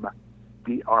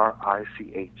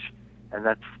SEMBRICH, and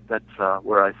that's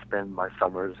where I spend my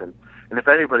summers. And if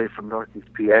anybody from Northeast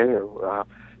PA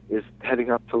is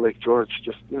heading up to Lake George,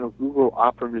 just Google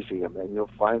Opera Museum, and you'll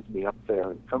find me up there.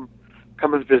 And come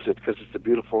and visit, because it's a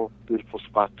beautiful, beautiful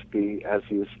spot to be, as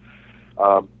is.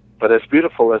 But as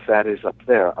beautiful as that is up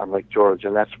there on Lake George,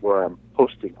 and that's where I'm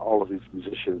hosting all of these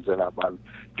musicians, and I'm on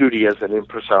duty as an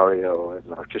impresario and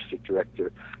an artistic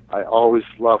director. I always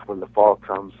love when the fall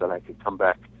comes and I can come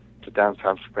back to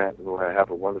downtown Scranton, where I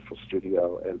have a wonderful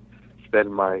studio, and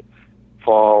spend my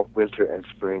fall, winter, and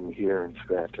spring here in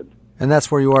Scranton. And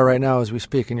that's where you are right now as we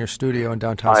speak, in your studio in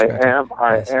downtown Scranton.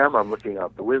 I am. I'm looking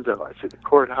out the window. I see the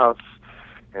courthouse,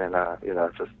 and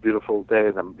it's a beautiful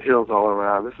day. The hills all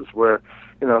around. This is where,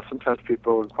 sometimes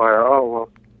people inquire, oh, well,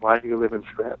 why do you live in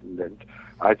Scranton? And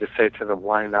I just say to them,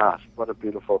 why not? What a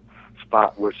beautiful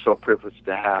spot we're so privileged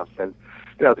to have. And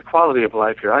the quality of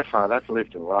life here, I found, I've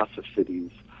lived in lots of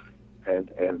cities, and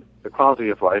the quality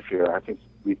of life here, I think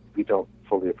we don't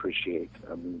fully appreciate.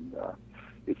 I mean,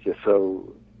 it's just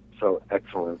so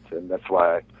excellent, and that's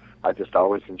why I just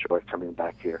always enjoy coming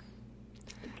back here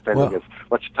and spending as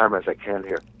much time as I can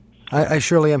here. I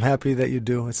surely am happy that you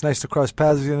do. It's nice to cross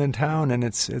paths with you in town, and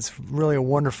it's really a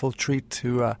wonderful treat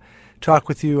to talk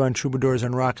with you on Troubadours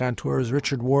and Raconteurs.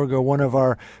 Richard Wargo, one of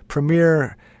our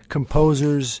premier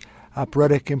composers,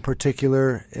 operatic in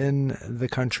particular, in the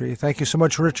country. Thank you so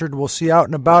much, Richard. We'll see you out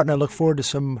and about, and I look forward to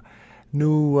some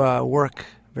new work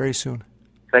very soon.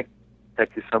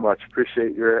 Thank you so much.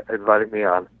 Appreciate your inviting me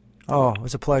on. Oh, it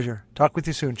was a pleasure. Talk with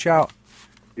you soon. Ciao.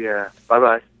 Yeah.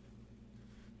 Bye-bye.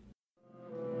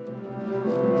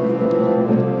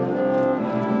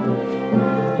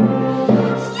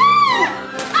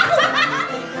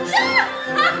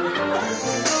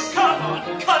 Come on,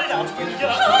 cut it out, will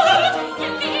ya? You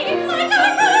leave like a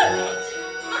rat.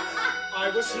 I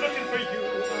was looking for you.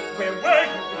 Where were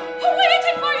you?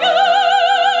 Waiting for you.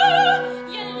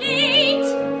 You're late.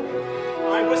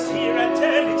 I was here at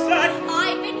 10 exact.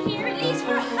 I've been here at least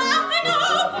for half an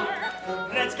hour.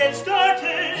 Let's get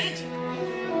started.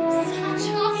 Such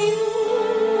a view.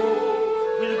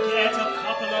 We'll get a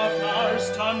couple of hours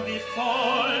done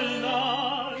before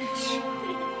lunch.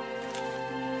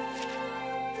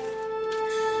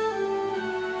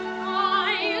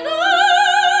 I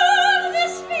love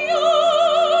this view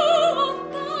of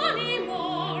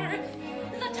Bonnymore.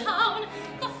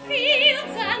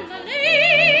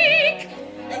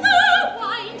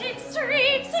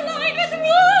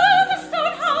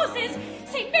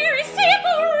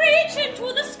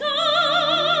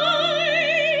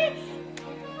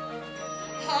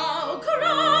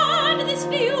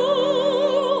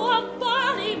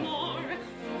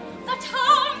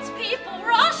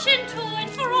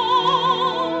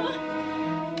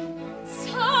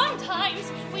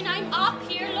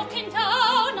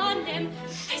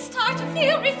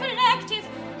 feel reflective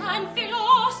and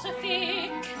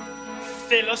philosophic.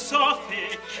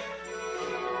 Philosophic.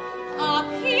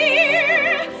 Up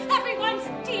here, everyone's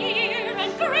dear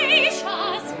and gracious.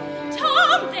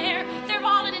 Down there, they're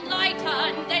all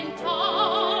enlightened and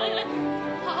tall.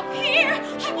 Up here,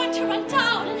 I want to run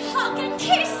down and hug and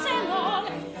kiss them all.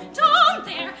 Down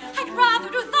there, I'd rather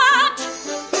do that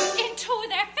into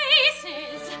their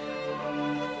faces.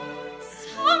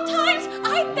 Sometimes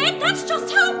I bet that's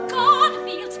just how God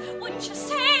feels, wouldn't you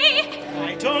say?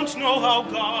 I don't know how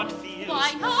God feels.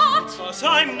 Why not? 'Cause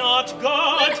I'm not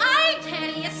God. Well, I'll tell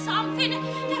you something.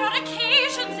 There are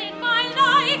occasions in my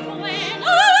life when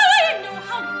I know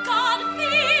how God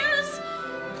feels.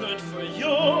 Good for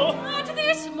you. At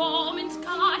this moment,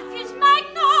 God feels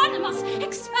magnanimous,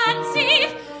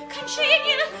 expansive,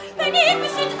 congenial,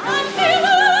 beneficent, and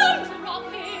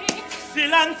philanthropic.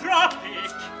 Philanthropic.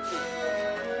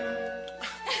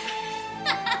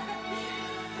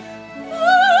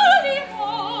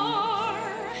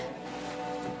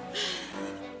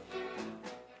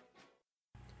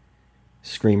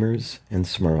 Screamers and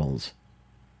Smurls.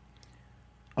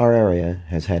 Our area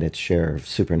has had its share of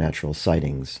supernatural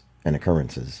sightings and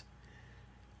occurrences.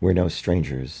 We're no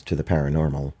strangers to the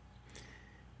paranormal.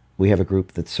 We have a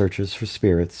group that searches for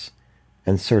spirits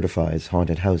and certifies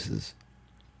haunted houses.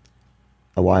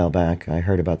 A while back, I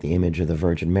heard about the image of the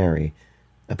Virgin Mary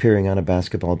appearing on a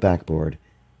basketball backboard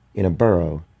in a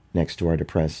burrow next to our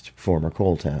depressed former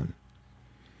coal town.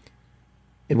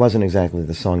 It wasn't exactly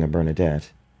the Song of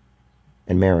Bernadette,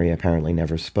 and Mary apparently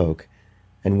never spoke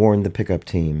and warned the pickup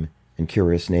team and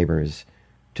curious neighbors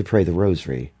to pray the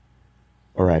rosary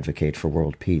or advocate for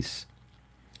world peace.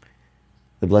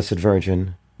 The Blessed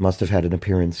Virgin must have had an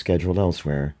appearance scheduled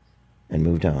elsewhere and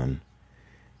moved on,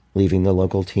 leaving the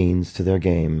local teens to their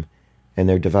game and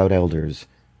their devout elders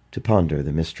to ponder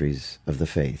the mysteries of the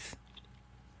faith.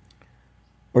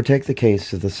 Or take the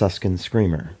case of the Suskin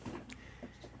Screamer.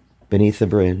 Beneath the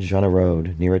bridge on a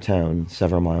road near a town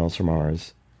several miles from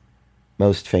ours,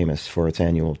 most famous for its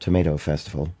annual tomato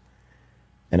festival,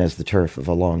 and as the turf of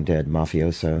a long-dead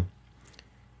mafioso,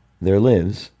 there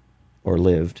lives, or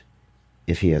lived,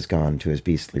 if he has gone to his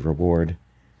beastly reward,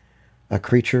 a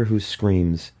creature whose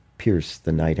screams pierce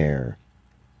the night air.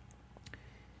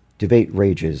 Debate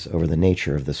rages over the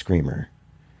nature of the screamer.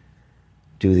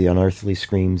 Do the unearthly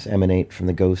screams emanate from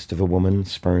the ghost of a woman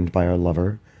spurned by her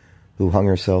lover, who hung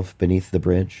herself beneath the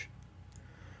bridge?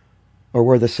 Or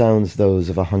were the sounds those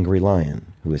of a hungry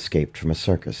lion who escaped from a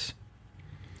circus?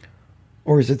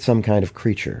 Or is it some kind of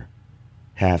creature,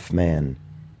 half man,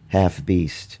 half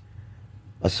beast,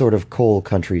 a sort of coal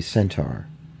country centaur,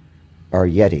 or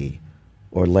yeti,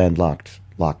 or landlocked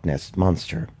Loch Ness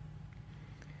monster?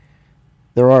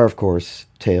 There are, of course,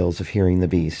 tales of hearing the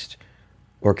beast,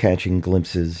 or catching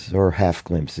glimpses or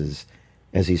half-glimpses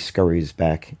as he scurries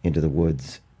back into the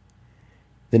woods.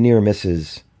 The near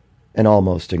misses and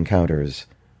almost encounters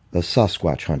of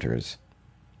Sasquatch hunters.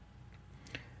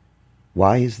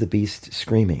 Why is the beast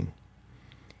screaming?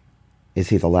 Is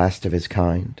he the last of his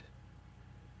kind?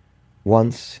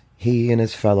 Once he and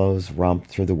his fellows romped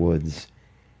through the woods,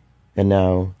 and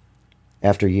now,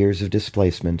 after years of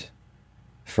displacement,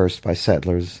 first by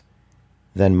settlers,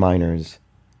 then miners,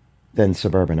 then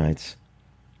suburbanites,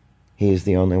 he is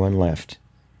the only one left,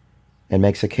 and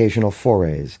makes occasional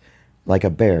forays like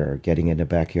a bear getting in a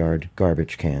backyard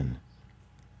garbage can.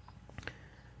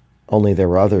 Only there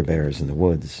were other bears in the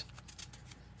woods.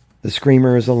 The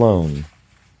screamer is alone,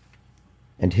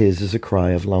 and his is a cry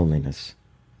of loneliness.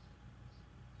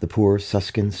 The poor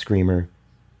Suskin Screamer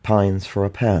pines for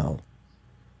a pal,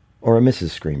 or a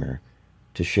Mrs. Screamer,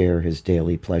 to share his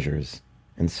daily pleasures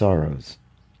and sorrows.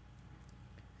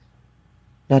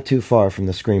 Not too far from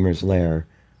the Screamer's lair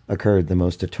occurred the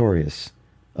most notorious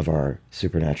of our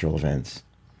supernatural events,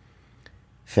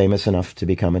 famous enough to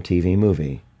become a TV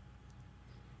movie.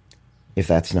 If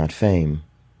that's not fame,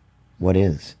 what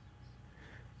is?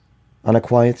 On a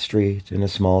quiet street in a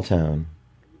small town,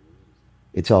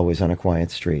 it's always on a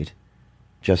quiet street,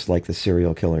 just like the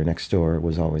serial killer next door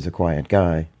was always a quiet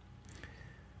guy,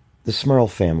 the Smurl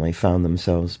family found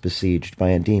themselves besieged by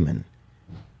a demon,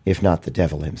 if not the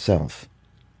devil himself.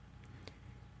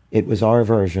 It was our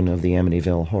version of the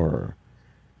Amityville Horror,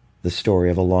 the story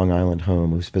of a Long Island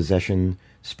home whose possession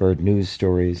spurred news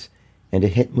stories and a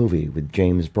hit movie with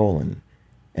James Brolin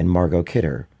and Margot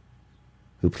Kidder,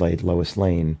 who played Lois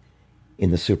Lane in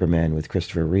The Superman with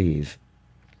Christopher Reeve.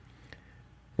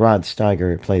 Rod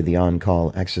Steiger played the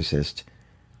on-call exorcist,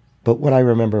 but what I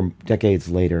remember decades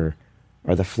later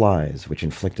are the flies which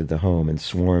inflicted the home and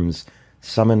swarms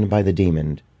summoned by the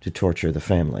demon to torture the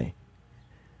family.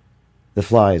 The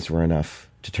flies were enough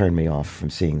to turn me off from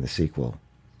seeing the sequel.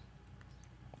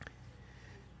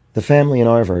 The family in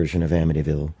our version of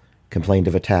Amityville complained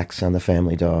of attacks on the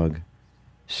family dog,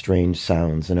 strange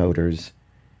sounds and odors,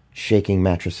 shaking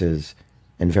mattresses,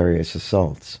 and various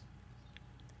assaults.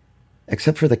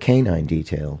 Except for the canine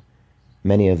detail,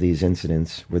 many of these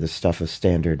incidents were the stuff of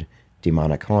standard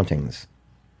demonic hauntings.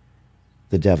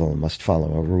 The devil must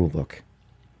follow a rulebook.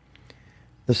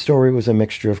 The story was a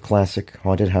mixture of classic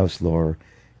haunted house lore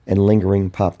and lingering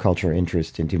pop culture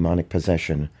interest in demonic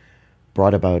possession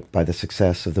brought about by the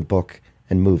success of the book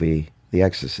and movie The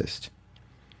Exorcist.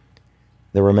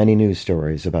 There were many news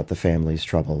stories about the family's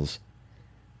troubles.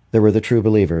 There were the true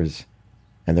believers,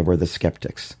 and there were the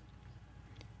skeptics.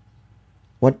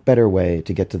 What better way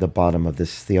to get to the bottom of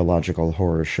this theological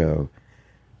horror show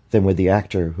than with the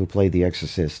actor who played the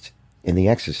exorcist in The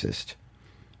Exorcist,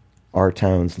 our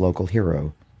town's local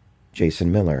hero,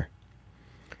 Jason Miller.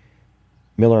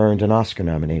 Miller earned an Oscar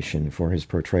nomination for his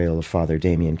portrayal of Father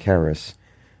Damien Karras,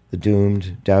 the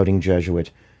doomed, doubting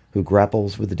Jesuit who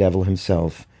grapples with the devil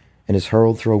himself and is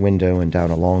hurled through a window and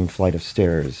down a long flight of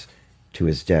stairs to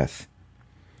his death.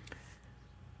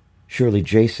 Surely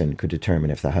Jason could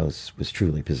determine if the house was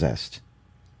truly possessed.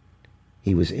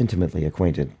 He was intimately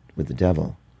acquainted with the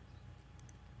devil.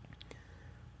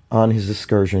 On his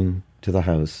excursion to the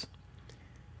house,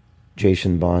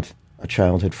 Jason bought a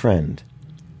childhood friend,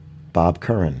 Bob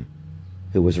Curran,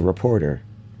 who was a reporter.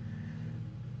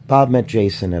 Bob met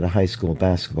Jason at a high school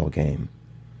basketball game.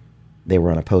 They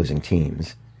were on opposing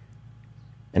teams,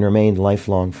 and remained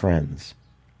lifelong friends.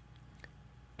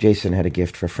 Jason had a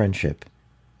gift for friendship,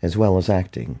 as well as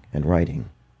acting and writing.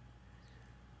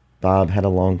 Bob had a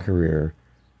long career,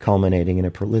 culminating in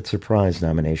a Pulitzer Prize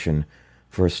nomination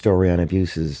for a story on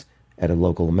abuses at a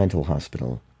local mental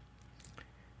hospital.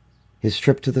 His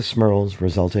trip to the Smurls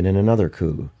resulted in another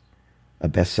coup, a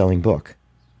best-selling book,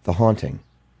 The Haunting,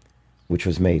 which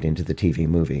was made into the TV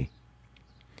movie.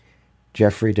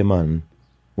 Jeffrey DeMunn,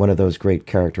 one of those great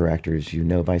character actors you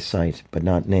know by sight but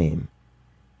not name,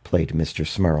 played Mr.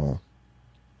 Smurl.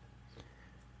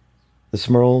 The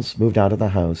Smurls moved out of the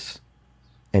house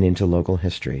and into local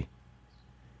history.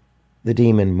 The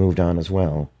demon moved on as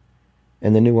well,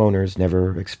 and the new owners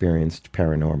never experienced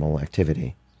paranormal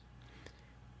activity.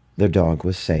 Their dog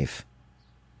was safe.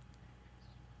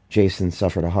 Jason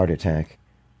suffered a heart attack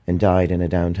and died in a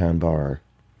downtown bar.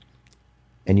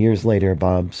 And years later,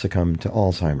 Bob succumbed to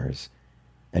Alzheimer's,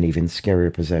 an even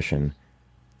scarier possession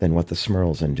than what the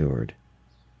Smurls endured.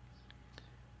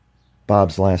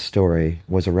 Bob's last story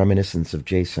was a reminiscence of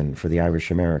Jason for the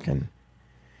Irish American,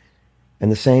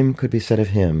 and the same could be said of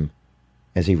him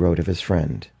as he wrote of his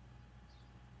friend.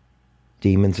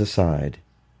 Demons aside,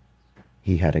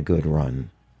 he had a good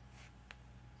run.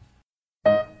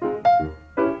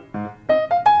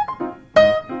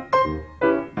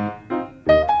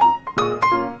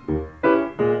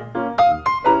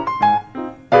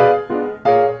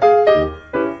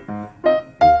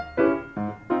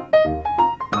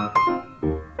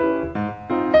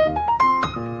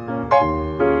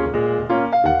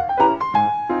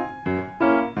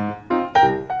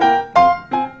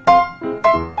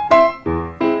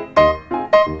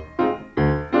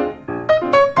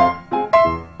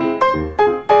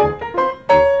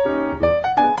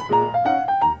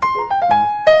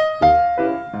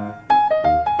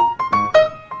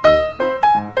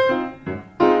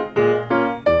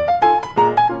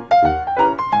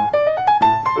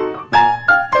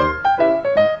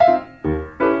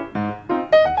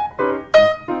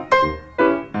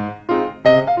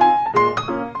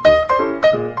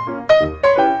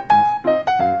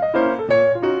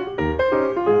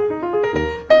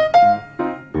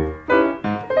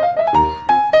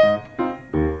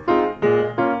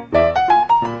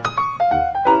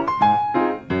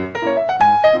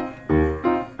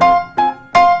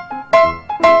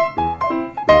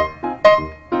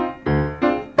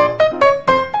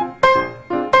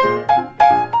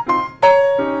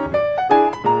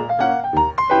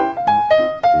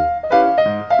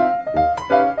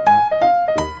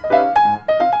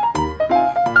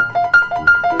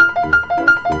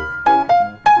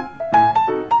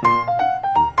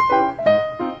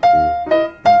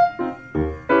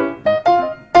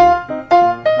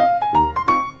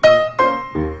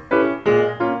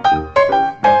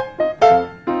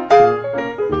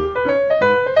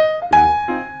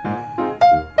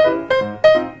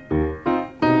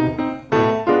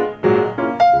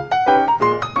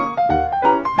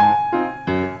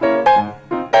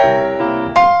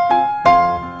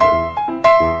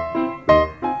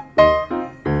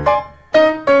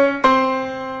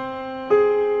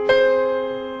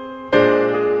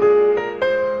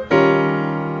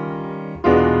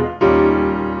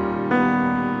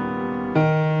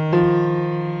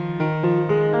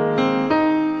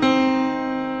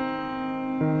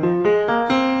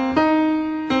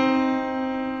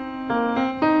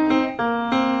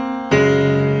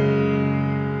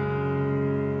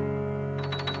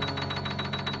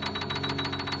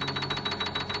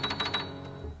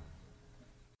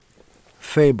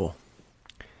 fable.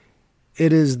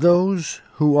 It is those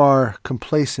who are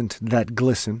complacent that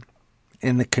glisten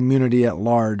in the community at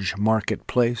large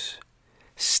marketplace,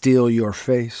 steal your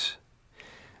face,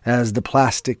 as the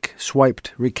plastic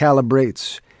swiped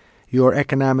recalibrates your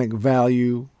economic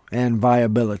value and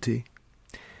viability.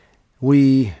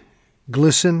 We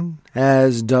glisten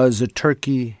as does a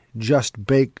turkey just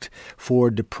baked for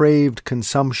depraved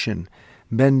consumption,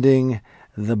 bending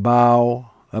the bow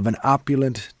of an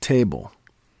opulent table.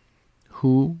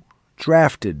 Who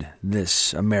drafted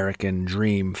this American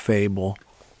dream fable?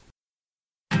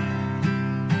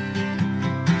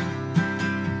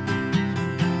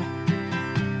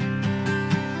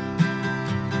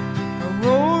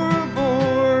 Aurora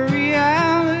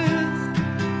borealis,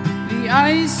 the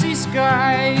icy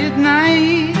sky at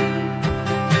night,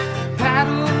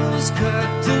 paddles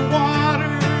cut the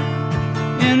water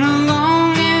in a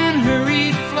long and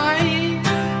hurried flight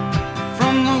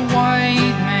from the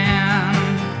white man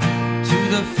to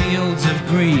the fields of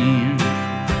green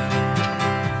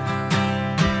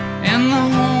and the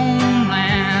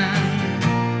homeland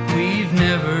we've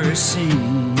never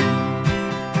seen.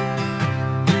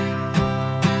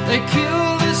 They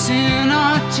killed us in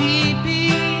our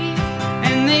teepee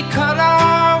and they cut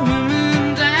our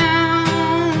women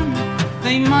down.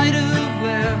 They might have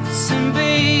left some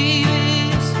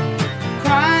babies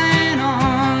crying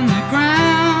on the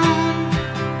ground,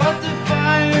 but the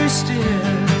fire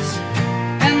stills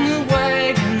and the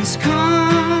wagons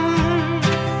come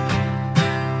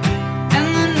and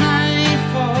the night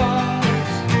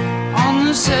falls on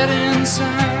the setting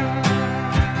sun.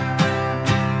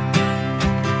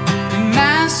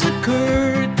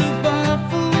 Massacred the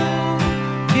buffalo,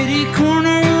 kitty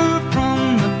corner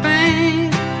from the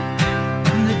bank,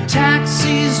 and the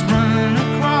taxis run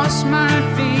across my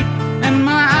feet, and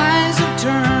my eyes have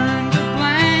turned to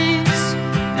blanks,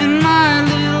 and my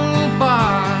little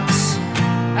box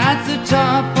at the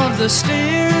top of the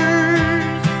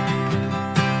stairs,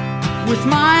 with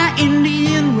my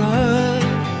Indian rug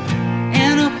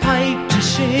and a pipe to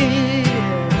share.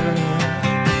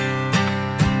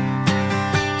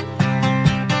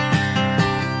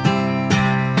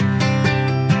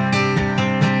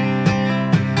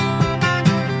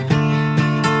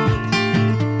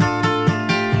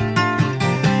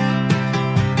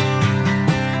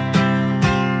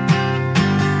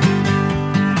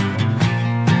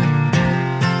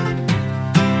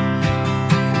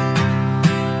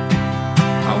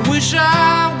 Wish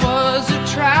I was a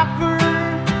trapper,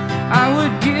 I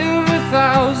would give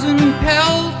 1,000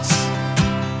 pelts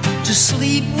to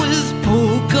sleep with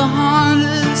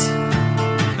Pocahontas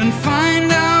and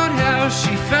find out how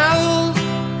she felt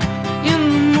in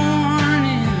the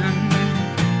morning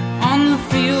on the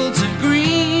fields of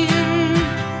green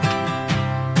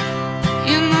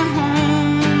in the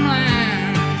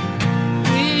homeland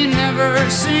we never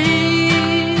seen.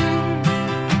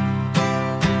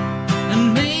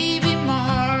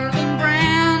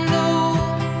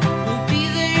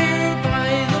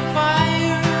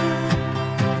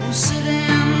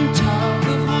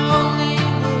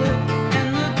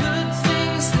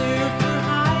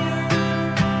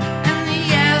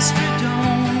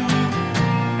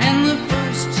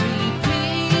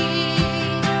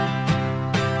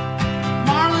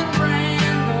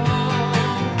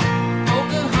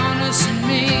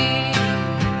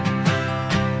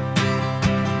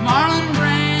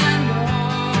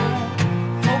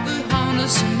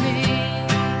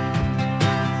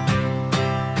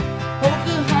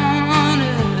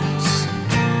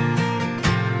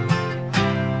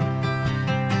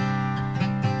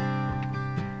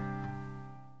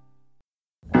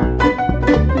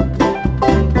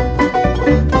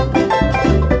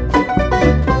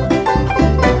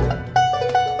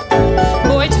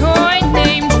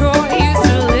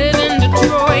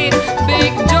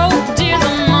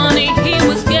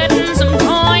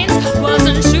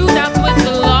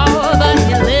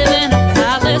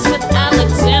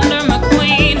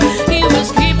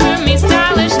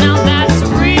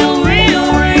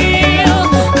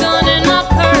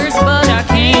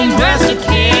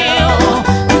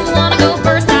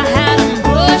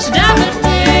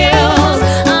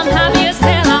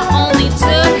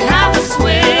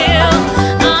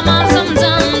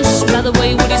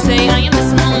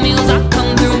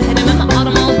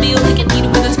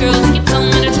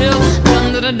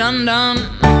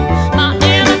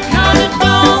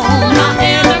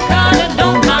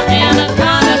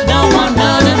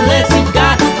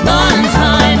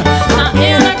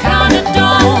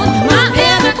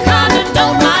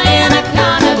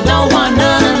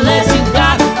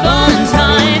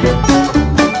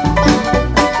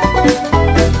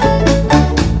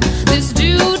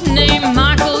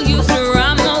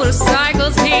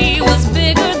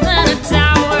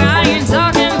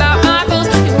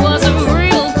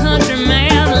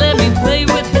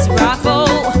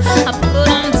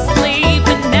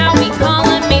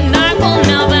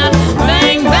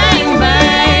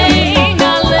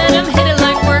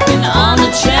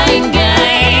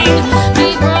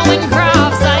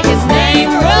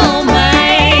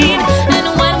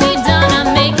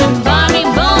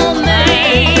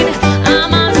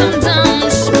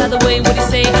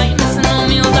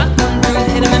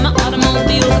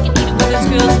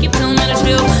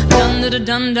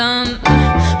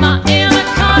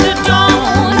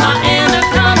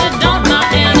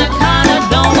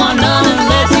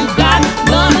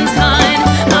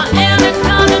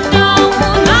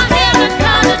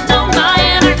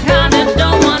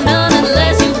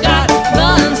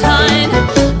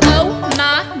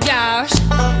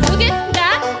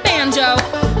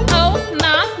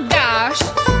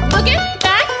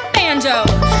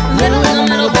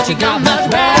 you got much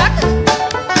back.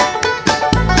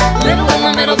 Little in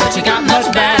the middle, but you got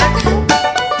much back.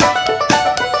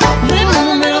 Little in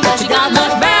the middle, but you got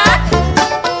much back.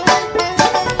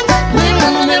 Little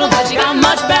in the middle, but you got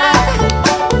much back.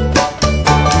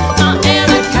 My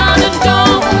anaconda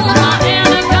don't, my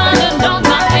anaconda don't,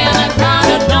 my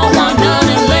anaconda don't want none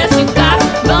unless you got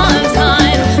buns,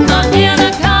 kind. My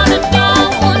anaconda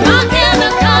don't, my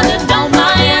anaconda don't, my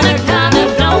anaconda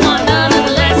don't want none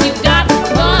unless you got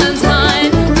buns,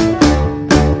 kind.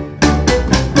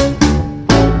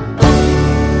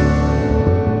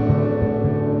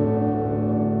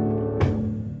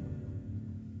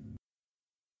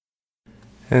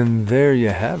 And there you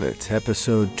have it,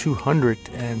 episode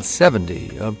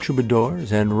 270 of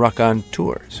Troubadours and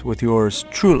Raconteurs with yours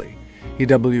truly,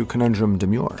 E.W. Conundrum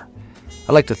Demure.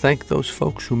 I'd like to thank those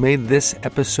folks who made this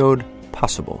episode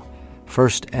possible.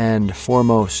 First and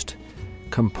foremost,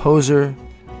 composer,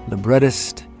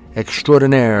 librettist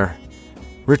extraordinaire,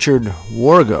 Richard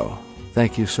Wargo.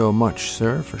 Thank you so much,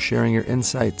 sir, for sharing your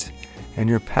insights and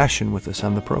your passion with us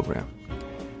on the program.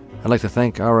 I'd like to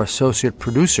thank our associate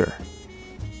producer,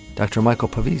 Dr. Michael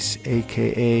Pavis,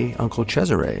 a.k.a. Uncle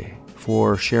Cesare,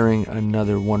 for sharing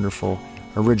another wonderful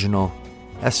original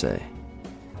essay.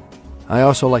 I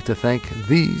also like to thank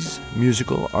these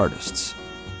musical artists: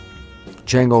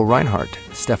 Django Reinhardt,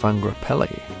 Stefan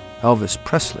Grappelli, Elvis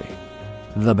Presley,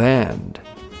 The Band,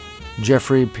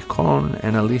 Jeffrey Picon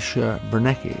and Alicia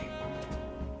Bernecki,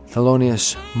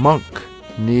 Thelonious Monk,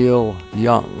 Neil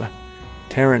Young,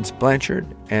 Terence Blanchard,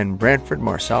 and Branford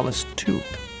Marsalis Tube.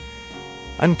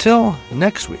 Until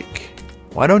next week,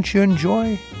 why don't you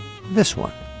enjoy this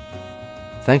one?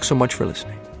 Thanks so much for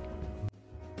listening.